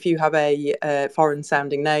 if you have a foreign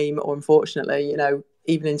sounding name, or unfortunately,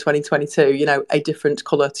 even in 2022, a different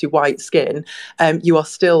colour to white skin, you are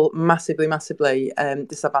still massively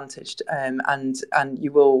disadvantaged, and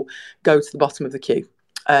you will go to the bottom of the queue.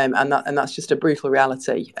 And that's just a brutal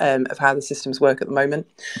reality of how the systems work at the moment.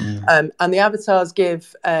 And the avatars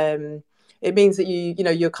give, it means that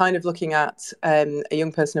you're kind of looking at a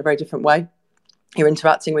young person a very different way. you're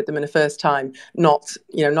interacting with them in a first time, not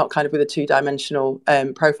kind of with a two-dimensional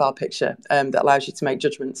profile picture that allows you to make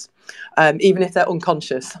judgments, even if they're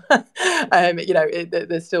unconscious.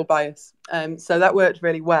 There's still bias. So that worked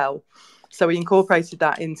really well. So we incorporated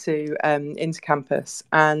that into Campus,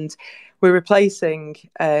 and we're replacing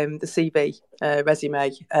the CV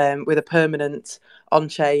resume with a permanent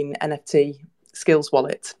on-chain NFT skills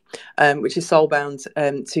wallet, which is soul-bound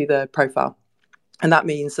to the profile. And that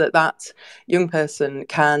means that young person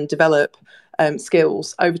can develop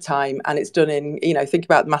skills over time, and it's done in, think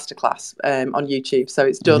about the masterclass on YouTube. So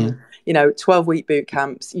it's done, 12-week boot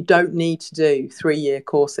camps. You don't need to do 3-year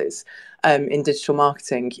courses in digital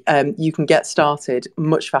marketing. You can get started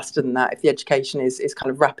much faster than that if the education is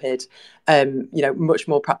kind of rapid, much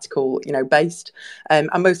more practical, based, and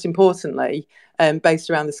most importantly,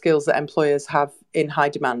 based around the skills that employers have in high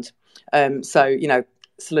demand.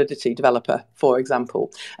 Solidity developer, for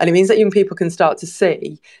example. And it means that young people can start to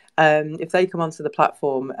see, if they come onto the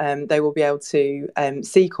platform, they will be able to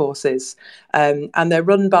see courses, and they're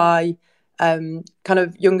run by kind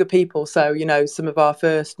of younger people. So, some of our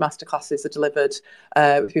first masterclasses are delivered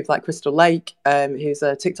with people like Crystal Lake, who's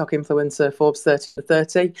a TikTok influencer, Forbes 30 to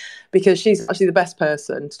 30, because she's actually the best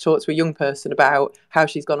person to talk to a young person about how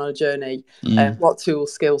she's gone on a journey, what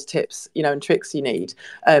tools, skills, tips, and tricks you need,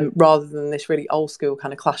 rather than this really old school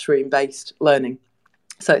kind of classroom-based learning.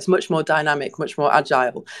 So it's much more dynamic, much more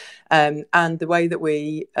agile. And the way that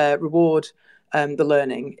we reward the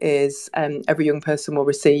learning is every young person will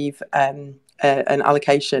receive an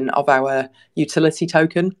allocation of our utility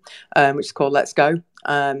token, which is called Let's Go.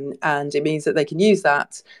 And it means that they can use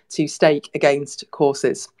that to stake against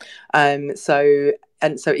courses. So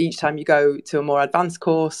each time you go to a more advanced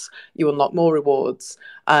course, you unlock more rewards.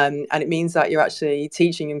 And it means that you're actually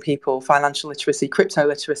teaching young people financial literacy, crypto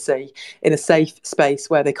literacy, in a safe space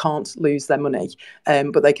where they can't lose their money,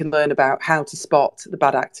 but they can learn about how to spot the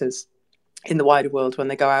bad actors in the wider world when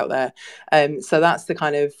they go out there. So that's the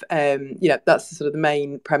kind of, that's the sort of the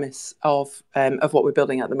main premise of what we're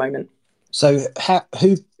building at the moment. So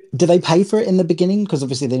who do they pay for it in the beginning? Because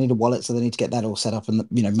obviously they need a wallet, so they need to get that all set up, and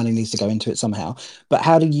money needs to go into it somehow. But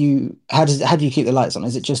how do you keep the lights on?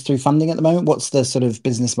 Is it just through funding at the moment? What's the sort of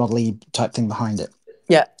business model type thing behind it?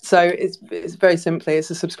 Yeah, so it's very simply, it's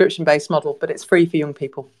a subscription-based model, but it's free for young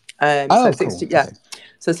people. Cool. Yeah, okay.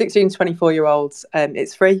 So 16 to 24-year-olds,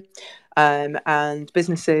 it's free, and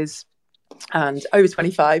businesses and over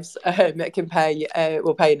 25s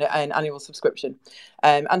will pay an annual subscription.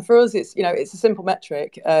 And for us, it's a simple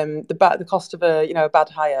metric. The cost of a bad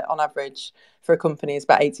hire on average for a company is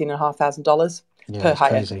about $18,500 per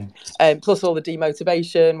hire, plus all the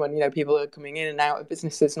demotivation when people are coming in and out of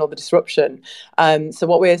businesses and all the disruption. So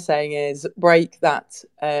what we're saying is break that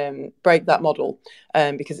model,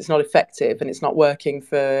 because it's not effective and it's not working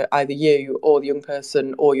for either you or the young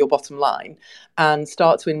person or your bottom line, and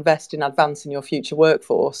start to invest in advancing your future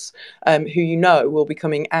workforce, who will be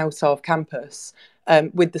coming out of campus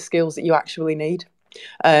with the skills that you actually need.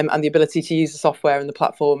 And the ability to use the software and the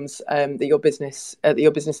platforms that your business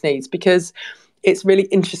needs. Because it's really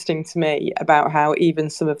interesting to me about how even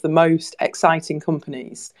some of the most exciting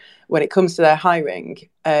companies, when it comes to their hiring,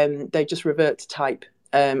 they just revert to type.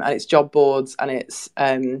 And it's job boards, and it's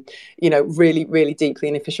really, really deeply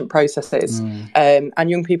inefficient processes. And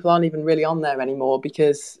young people aren't even really on there anymore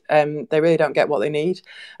because they really don't get what they need.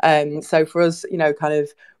 So for us, kind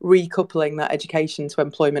of recoupling that education to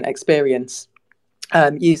employment experience,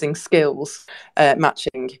 using skills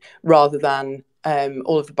matching rather than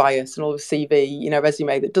all of the bias and all of the CV,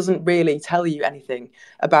 resume that doesn't really tell you anything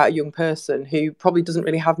about a young person who probably doesn't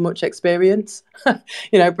really have much experience.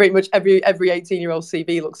 Pretty much every 18-year-old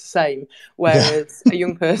CV looks the same, whereas a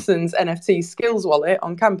young person's NFT skills wallet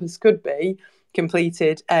on campus could be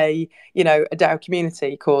completed a DAO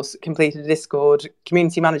community course, completed a Discord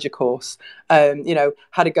community manager course, had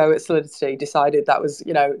a go at Solidity, decided that was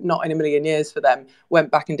not in a million years for them, went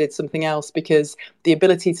back and did something else, because the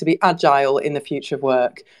ability to be agile in the future of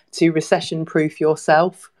work, to recession proof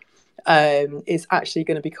yourself, is actually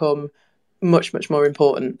going to become much, much more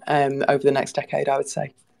important over the next decade, I would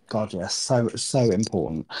say. God, yes, so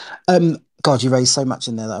important. God, you raised so much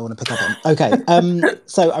in there that I want to pick up on. Okay,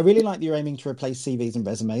 so I really like that you're aiming to replace CVs and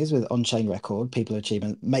resumes with on-chain record. People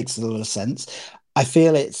achievement makes a lot of sense. I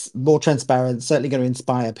feel it's more transparent, certainly going to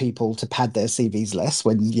inspire people to pad their CVs less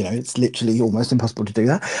when, it's literally almost impossible to do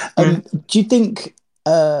that. Do you think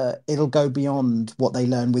it'll go beyond what they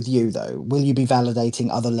learn with you, though? Will you be validating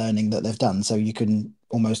other learning that they've done, so you can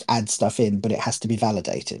almost add stuff in, but it has to be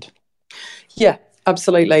validated? Yeah.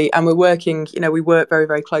 Absolutely. And we're working, we work very,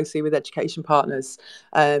 very closely with education partners.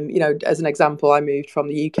 As an example, I moved from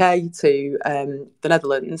the UK to the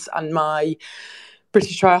Netherlands, and my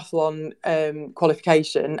British Triathlon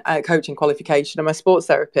qualification, coaching qualification, and my sports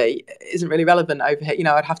therapy isn't really relevant over here.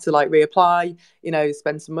 I'd have to like reapply,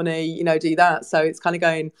 spend some money, do that. So it's kind of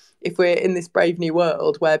going, if we're in this brave new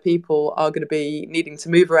world where people are going to be needing to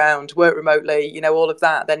move around, work remotely, all of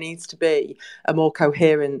that, there needs to be a more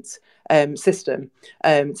coherent system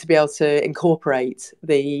to be able to incorporate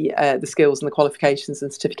the skills and the qualifications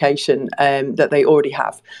and certification that they already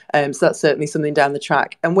have. So that's certainly something down the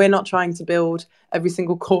track. And we're not trying to build every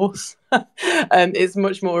single course. It's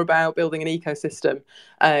much more about building an ecosystem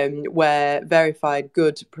where verified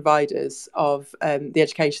good providers of the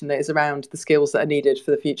education that is around the skills that are needed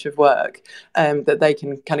for the future of work, that they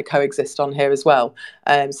can kind of coexist on here as well.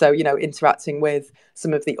 So, interacting with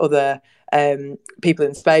some of the other people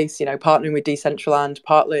in space, partnering with Decentraland,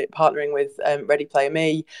 partnering with Ready Player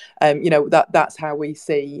Me, that's how we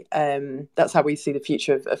see the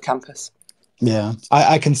future of campus. Yeah,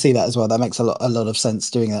 I can see that as well. That makes a lot of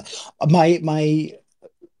sense doing that. My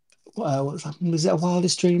was it a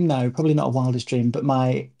wildest dream? No, probably not a wildest dream, but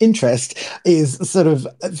my interest is sort of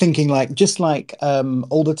thinking like just like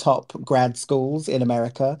all the top grad schools in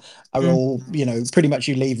America are Mm. all, pretty much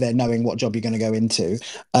you leave there knowing what job you're going to go into.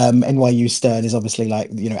 NYU Stern is obviously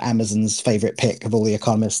like, Amazon's favorite pick of all the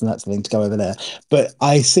economists, and that's the thing to go over there. But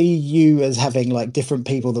I see you as having like different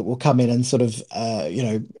people that will come in and sort of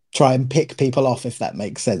try and pick people off, if that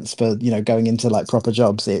makes sense, for going into like proper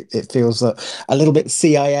jobs. It feels a little bit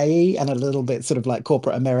CIA and a little bit sort of like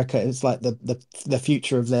corporate America. It's like the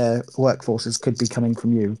future of their workforces could be coming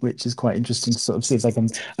from you, which is quite interesting to sort of see if they can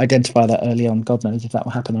identify that early on. God knows if that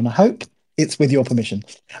will happen, and I hope it's with your permission.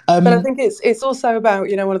 But I think it's also about,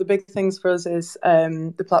 one of the big things for us is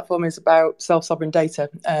the platform is about self-sovereign data.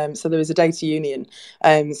 So there is a data union.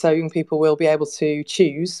 So young people will be able to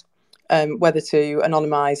choose whether to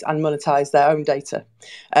anonymize and monetize their own data.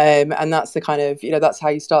 And that's the kind of, that's how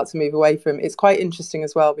you start to move away from. It's quite interesting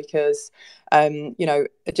as well because, a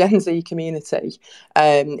Gen Z community,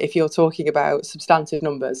 if you're talking about substantive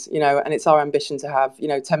numbers, and it's our ambition to have,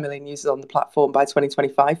 10 million users on the platform by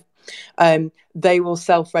 2025, they will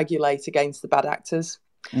self-regulate against the bad actors.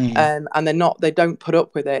 And they don't put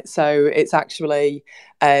up with it. So it's actually,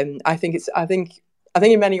 I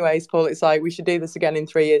think in many ways, Paul, it's like we should do this again in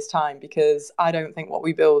 3 years' time, because I don't think what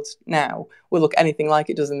we build now will look anything like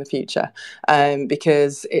it does in the future,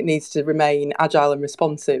 because it needs to remain agile and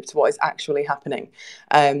responsive to what is actually happening.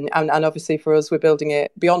 And obviously for us, we're building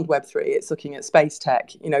it beyond Web3. It's looking at space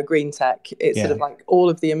tech, green tech. It's sort of like all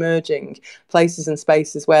of the emerging places and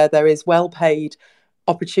spaces where there is well-paid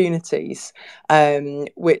opportunities,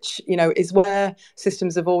 which is where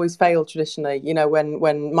systems have always failed traditionally.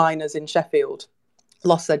 When miners in Sheffield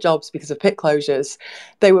lost their jobs because of pit closures,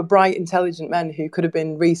 they were bright, intelligent men who could have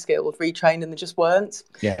been reskilled, retrained, and they just weren't.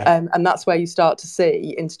 And that's where you start to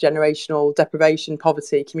see intergenerational deprivation,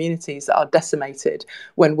 poverty, communities that are decimated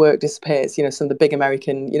when work disappears. Some of the big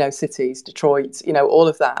American, cities, Detroit, all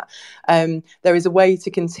of that. There is a way to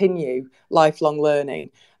continue lifelong learning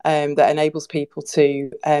that enables people to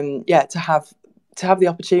have the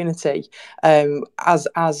opportunity,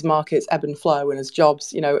 as markets ebb and flow and as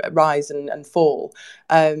jobs rise and fall.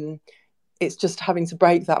 It's just having to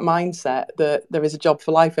break that mindset that there is a job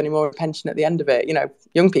for life anymore, a pension at the end of it.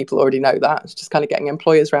 Young people already know that. It's just kind of getting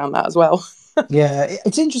employers around that as well. Yeah,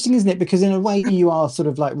 it's interesting, isn't it? Because in a way, you are sort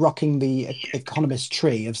of like rocking the economist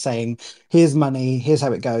tree of saying, "Here's money, here's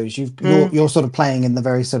how it goes." You're sort of playing in the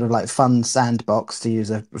very sort of like fun sandbox, to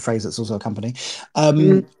use a phrase that's also a company.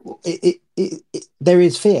 Mm. There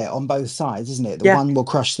is fear on both sides, isn't it? The Yeah, one will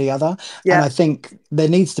crush the other, and yeah. I think there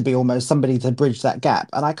needs to be almost somebody to bridge that gap.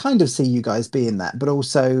 And I kind of see you guys being that, but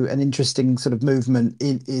also an interesting sort of movement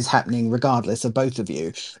is happening, regardless of both of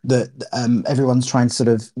you. That everyone's trying to sort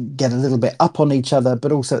of get a little bit up on each other,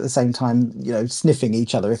 but also at the same time, sniffing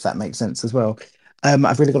each other, if that makes sense as well.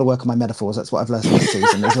 I've really got to work on my metaphors. That's what I've learned this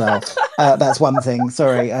season as well. That's one thing.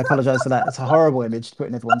 Sorry, I apologize for that. It's a horrible image to put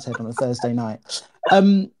in everyone's head on a Thursday night.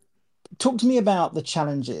 Talk to me about the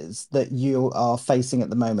challenges that you are facing at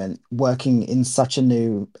the moment working in such a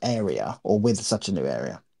new area, or with such a new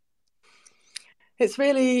area. It's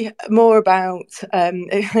really more about,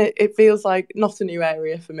 it feels like not a new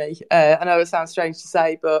area for me. I know it sounds strange to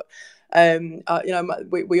say, but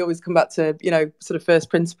we always come back to, sort of first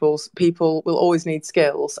principles. People will always need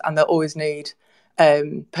skills, and they'll always need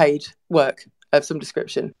paid work. of some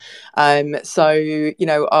description. So, you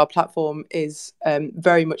know, our platform is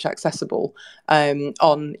very much accessible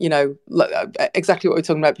on, you know, exactly what we were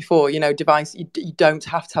talking about before, you know, device, you don't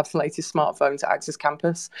have to have the latest smartphone to access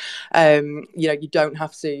campus. You know, you don't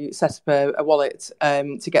have to set up a wallet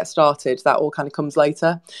to get started. That all kind of comes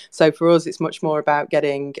later. So for us, it's much more about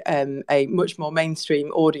getting a much more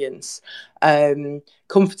mainstream audience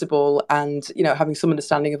comfortable and, you know, having some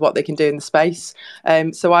understanding of what they can do in the space.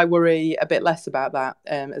 So I worry a bit less about that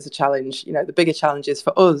as a challenge. You know, the bigger challenges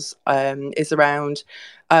for us is around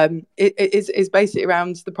is basically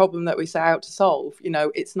around the problem that we set out to solve. You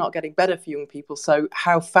know, it's not getting better for young people. So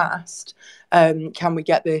how fast can we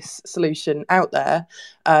get this solution out there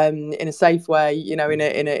in a safe way? You know, in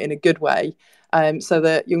a good way, so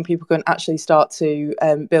that young people can actually start to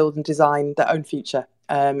build and design their own future.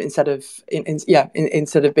 Instead of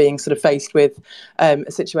being sort of faced with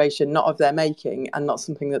a situation not of their making and not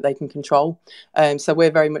something that they can control. So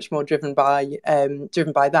we're very much more driven by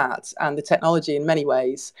that, and the technology in many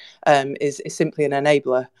ways is simply an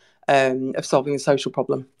enabler of solving a social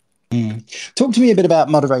problem. Talk to me a bit about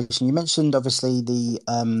moderation. You mentioned obviously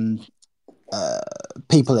the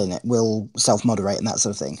people in it will self-moderate and that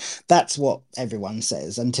sort of thing. That's what everyone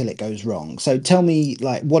says until it goes wrong. So tell me,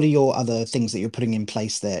 like, what are your other things that you're putting in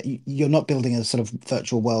place there? You're not building a sort of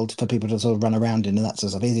virtual world for people to sort of run around in and that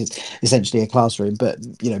sort of stuff. It's essentially a classroom, but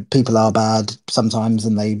you know, people are bad sometimes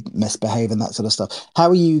and they misbehave and that sort of stuff. How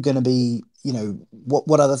are you going to be, you know,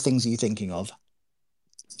 what other things are you thinking of?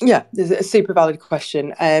 Yeah, there's a super valid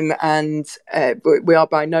question, and we are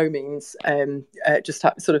by no means just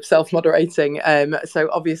sort of self-moderating. So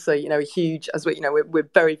obviously, you know, a huge, as we, you know, we're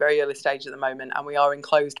very, very early stage at the moment, and we are in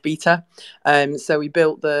closed beta. So we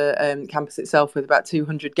built the campus itself with about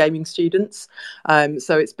 200 gaming students.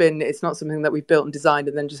 So it's not something that we've built and designed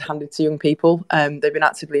and then just handed to young people. They've been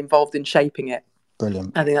actively involved in shaping it.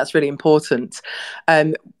 Brilliant. I think that's really important.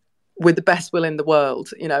 With the best will in the world,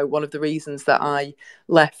 you know, one of the reasons that I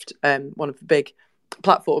left one of the big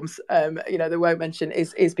platforms, you know, they won't mention,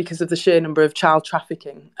 is because of the sheer number of child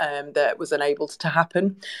trafficking that was enabled to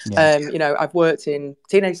happen. Yeah. You know, I've worked in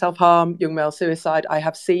teenage self-harm, young male suicide. I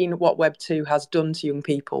have seen what Web2 has done to young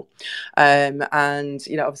people, and,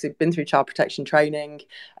 you know, obviously been through child protection training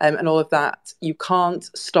and all of that. You can't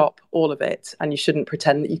stop all of it, and you shouldn't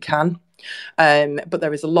pretend that you can. But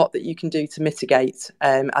there is a lot that you can do to mitigate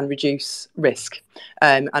and reduce risk.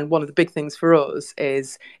 And one of the big things for us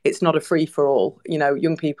is it's not a free for all. You know,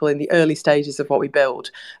 young people in the early stages of what we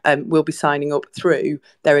build will be signing up through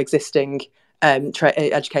their existing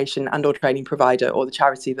education and or training provider or the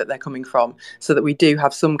charity that they're coming from, so that we do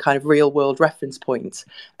have some kind of real world reference point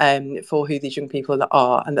for who these young people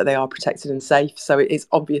are and that they are protected and safe. So it is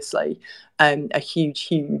obviously a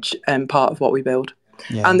huge part of what we build.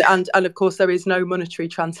 Yeah. And of course, there is no monetary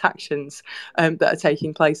transactions that are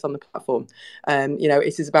taking place on the platform. You know,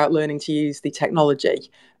 it is about learning to use the technology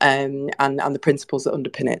and the principles that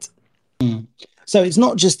underpin it. So it's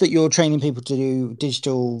not just that you're training people to do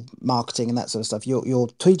digital marketing and that sort of stuff. You're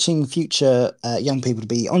teaching future young people to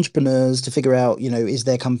be entrepreneurs, to figure out, you know, is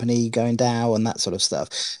their company going down and that sort of stuff.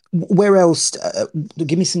 Where else?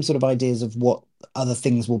 Give me some sort of ideas of what other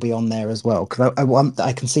things will be on there as well, because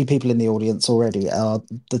I can see people in the audience already are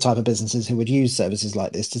the type of businesses who would use services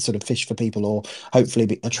like this to sort of fish for people or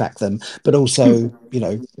hopefully attract them, but also, you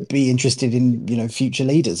know, be interested in, you know, future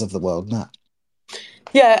leaders of the world and that.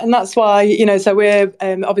 Yeah, and that's why, you know, so we're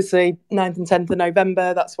obviously 9th and 10th of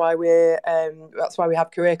November. That's why we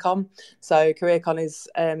have CareerCon. So CareerCon is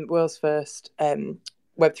world's first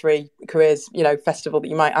Web3 careers, you know, festival that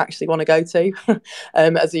you might actually want to go to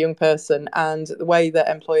as a young person. And the way that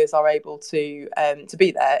employers are able to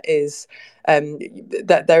be there is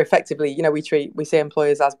that they're effectively, you know, we see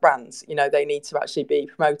employers as brands. You know, they need to actually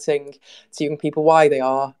be promoting to young people why they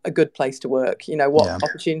are a good place to work, you know, what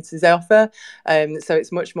opportunities they offer. So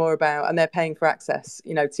it's much more about, and they're paying for access,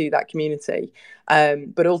 you know, to that community.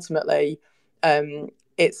 But ultimately,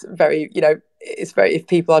 it's very, you know, if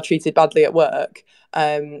people are treated badly at work,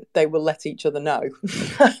 they will let each other know.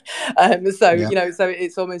 You know, so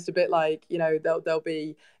it's almost a bit like, you know, there'll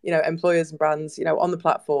be, you know, employers and brands, you know, on the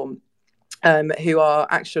platform who are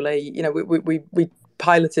actually, you know, we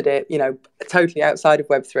piloted it, you know, totally outside of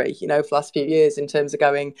Web3, you know, for the last few years, in terms of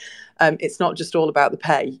going, it's not just all about the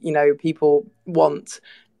pay. You know, people want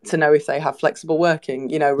to know if they have flexible working,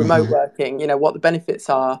 you know, remote working, you know, what the benefits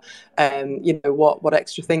are, you know, what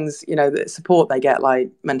extra things, you know, that support they get, like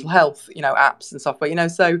mental health, you know, apps and software, you know.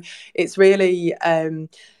 So it's really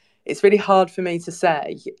it's really hard for me to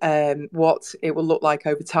say what it will look like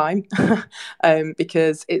over time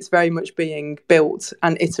because it's very much being built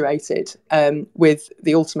and iterated with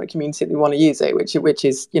the ultimate community that we want to use it, which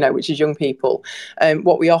is young people.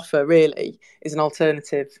 What we offer really is an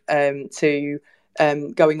alternative to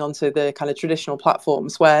going onto the kind of traditional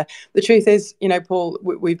platforms where the truth is, Paul,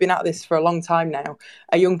 we've been at this for a long time now.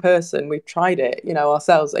 A young person, we've tried it,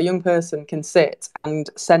 ourselves, a young person can sit and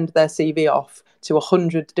send their CV off to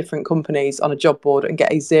 100 different companies on a job board and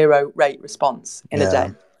get a 0 rate response in a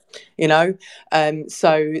day,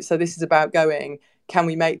 so this is about going, can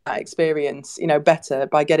we make that experience, better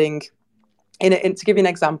by getting to give you an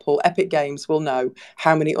example, Epic Games will know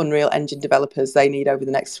how many Unreal Engine developers they need over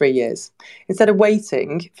the next 3 years. Instead of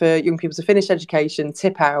waiting for young people to finish education,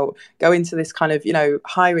 tip out, go into this kind of,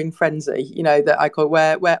 hiring frenzy, that I call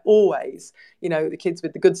where always, the kids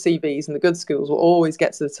with the good CVs and the good schools will always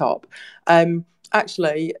get to the top.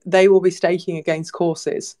 Actually, they will be staking against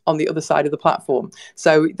courses on the other side of the platform.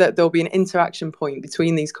 So that there'll be an interaction point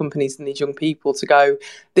between these companies and these young people to go,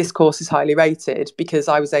 this course is highly rated because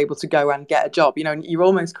I was able to go and get a job. And you're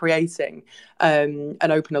almost creating an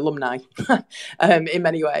open alumni in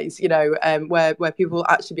many ways, where people will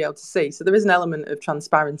actually be able to see. So there is an element of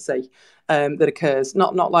transparency that occurs,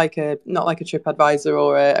 not like a TripAdvisor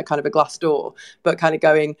or a kind of a Glassdoor, but kind of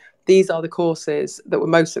going, these are the courses that were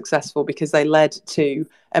most successful because they led to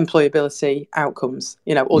employability outcomes,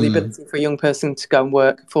 or the ability for a young person to go and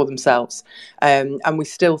work for themselves. And we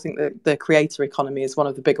still think that the creator economy is one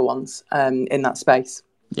of the bigger ones in that space.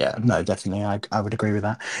 Yeah, no, definitely. I would agree with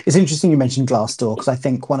that. It's interesting you mentioned Glassdoor because I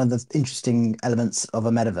think one of the interesting elements of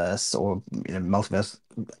a metaverse or multiverse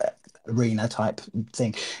arena type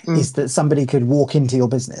thing is that somebody could walk into your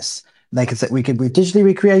business. They could say, we've digitally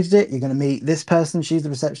recreated it. You're going to meet this person. She's the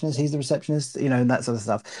receptionist. He's the receptionist, and that sort of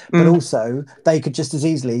stuff. But also they could just as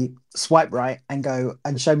easily swipe right and go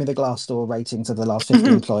and show me the Glassdoor ratings of the last 50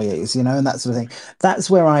 employees, and that sort of thing. That's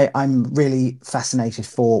where I'm really fascinated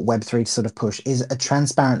for Web3 to sort of push is a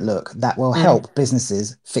transparent look that will help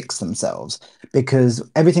businesses fix themselves. Because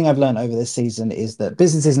everything I've learned over this season is that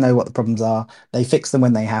businesses know what the problems are. They fix them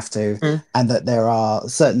when they have to. And that there are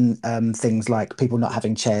certain things like people not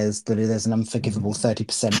having chairs, that there's an unforgivable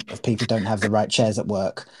 30% of people don't have the right chairs at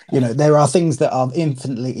work. There are things that are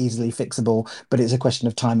infinitely easily fixable, but it's a question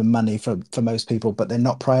of time and money for most people, but they're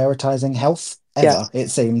not prioritizing health ever, it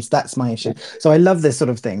seems. That's my issue. So I love this sort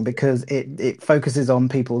of thing because it focuses on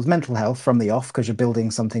people's mental health from the off, because you're building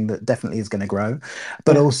something that definitely is going to grow,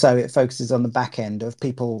 but also it focuses on the back end of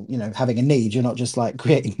people having a need. You're not just like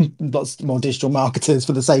creating lots more digital marketers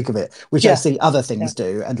for the sake of it, which I see other things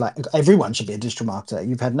do, and like everyone should be a digital marketer.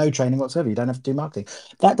 You've had no training whatsoever, you don't have to do marketing.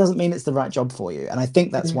 That doesn't mean it's the right job for you, and I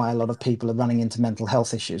think that's why a lot of people are running into mental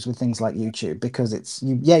health issues with things like YouTube, because it's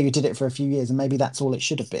you did it for a few years and maybe that's all it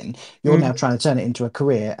should have been. You're now trying to turn it into a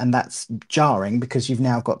career, and that's jarring because you've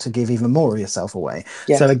now got to give even more of yourself away.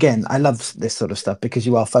 So again, I love this sort of stuff because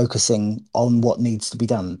you are focusing on what needs to be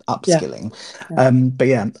done, upskilling. I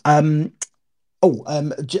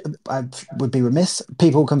would be remiss.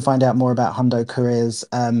 People can find out more about Hundo Careers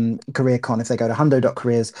CareerCon if they go to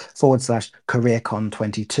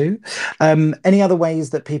hundo.careers/CareerCon22. Any other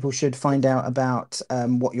ways that people should find out about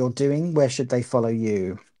what you're doing? Where should they follow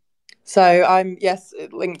you? So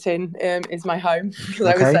LinkedIn is my home, because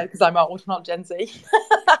I always say, because I'm old, not Gen Z.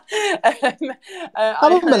 I'm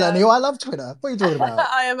a millennial. I love Twitter. What are you talking about?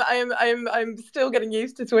 I'm still getting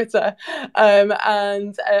used to Twitter,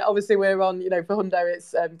 and obviously we're on. For Hundo,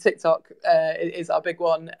 it's TikTok is our big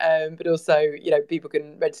one, but also people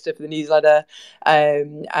can register for the newsletter,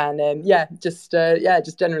 just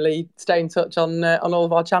generally stay in touch on all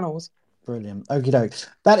of our channels. Brilliant. Okie doke.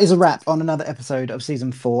 That is a wrap on another episode of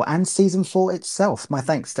season 4 and season 4 itself. My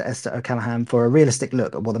thanks to Esther O'Callaghan for a realistic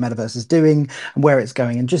look at what the metaverse is doing and where it's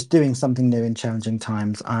going, and just doing something new in challenging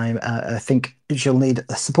times. I think she'll need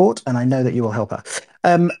support, and I know that you will help her.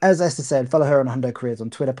 As Esther said, follow her on Hundo Careers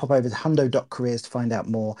on Twitter. Pop over to hundo.careers to find out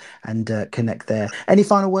more and connect there. Any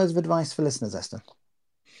final words of advice for listeners, Esther?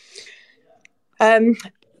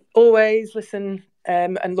 Always listen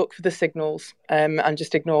and look for the signals, and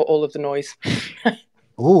just ignore all of the noise.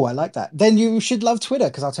 Oh, I like that. Then you should love Twitter,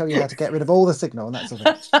 because I'll tell you how to get rid of all the signal and that sort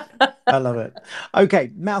of thing. I love it.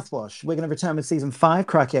 Okay, Mouthwash. We're going to return with season 5.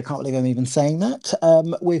 Crikey, I can't believe I'm even saying that.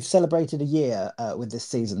 We've celebrated a year with this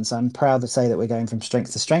season, so I'm proud to say that we're going from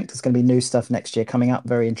strength to strength. There's going to be new stuff next year coming up,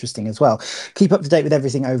 very interesting as well. Keep up to date with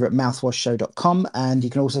everything over at mouthwashshow.com, and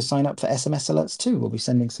you can also sign up for SMS alerts too. We'll be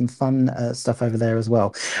sending some fun stuff over there as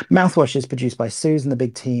well. Mouthwash is produced by Suze and the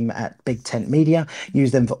big team at Big Tent Media.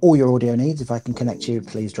 Use them for all your audio needs. If I can connect you,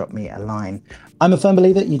 please drop me a line. I'm a firm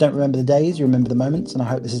believer you don't remember the days, you remember the moments, and I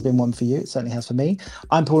hope this has been one for you. It certainly has for me.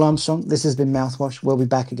 I'm Paul Armstrong. This has been Mouthwash. We'll be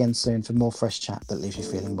back again soon for more fresh chat that leaves you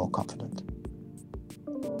feeling more confident.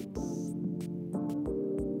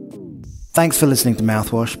 Thanks for listening to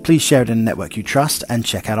Mouthwash. Please share it in a network you trust and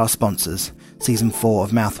check out our sponsors. Season 4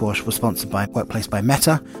 of Mouthwash was sponsored by Workplace by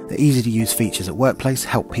Meta. The easy-to-use features at Workplace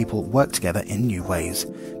help people work together in new ways.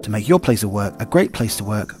 To make your place of work a great place to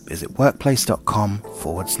work, visit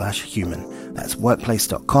workplace.com/human. That's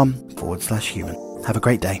workplace.com/human. Have a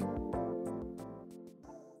great day.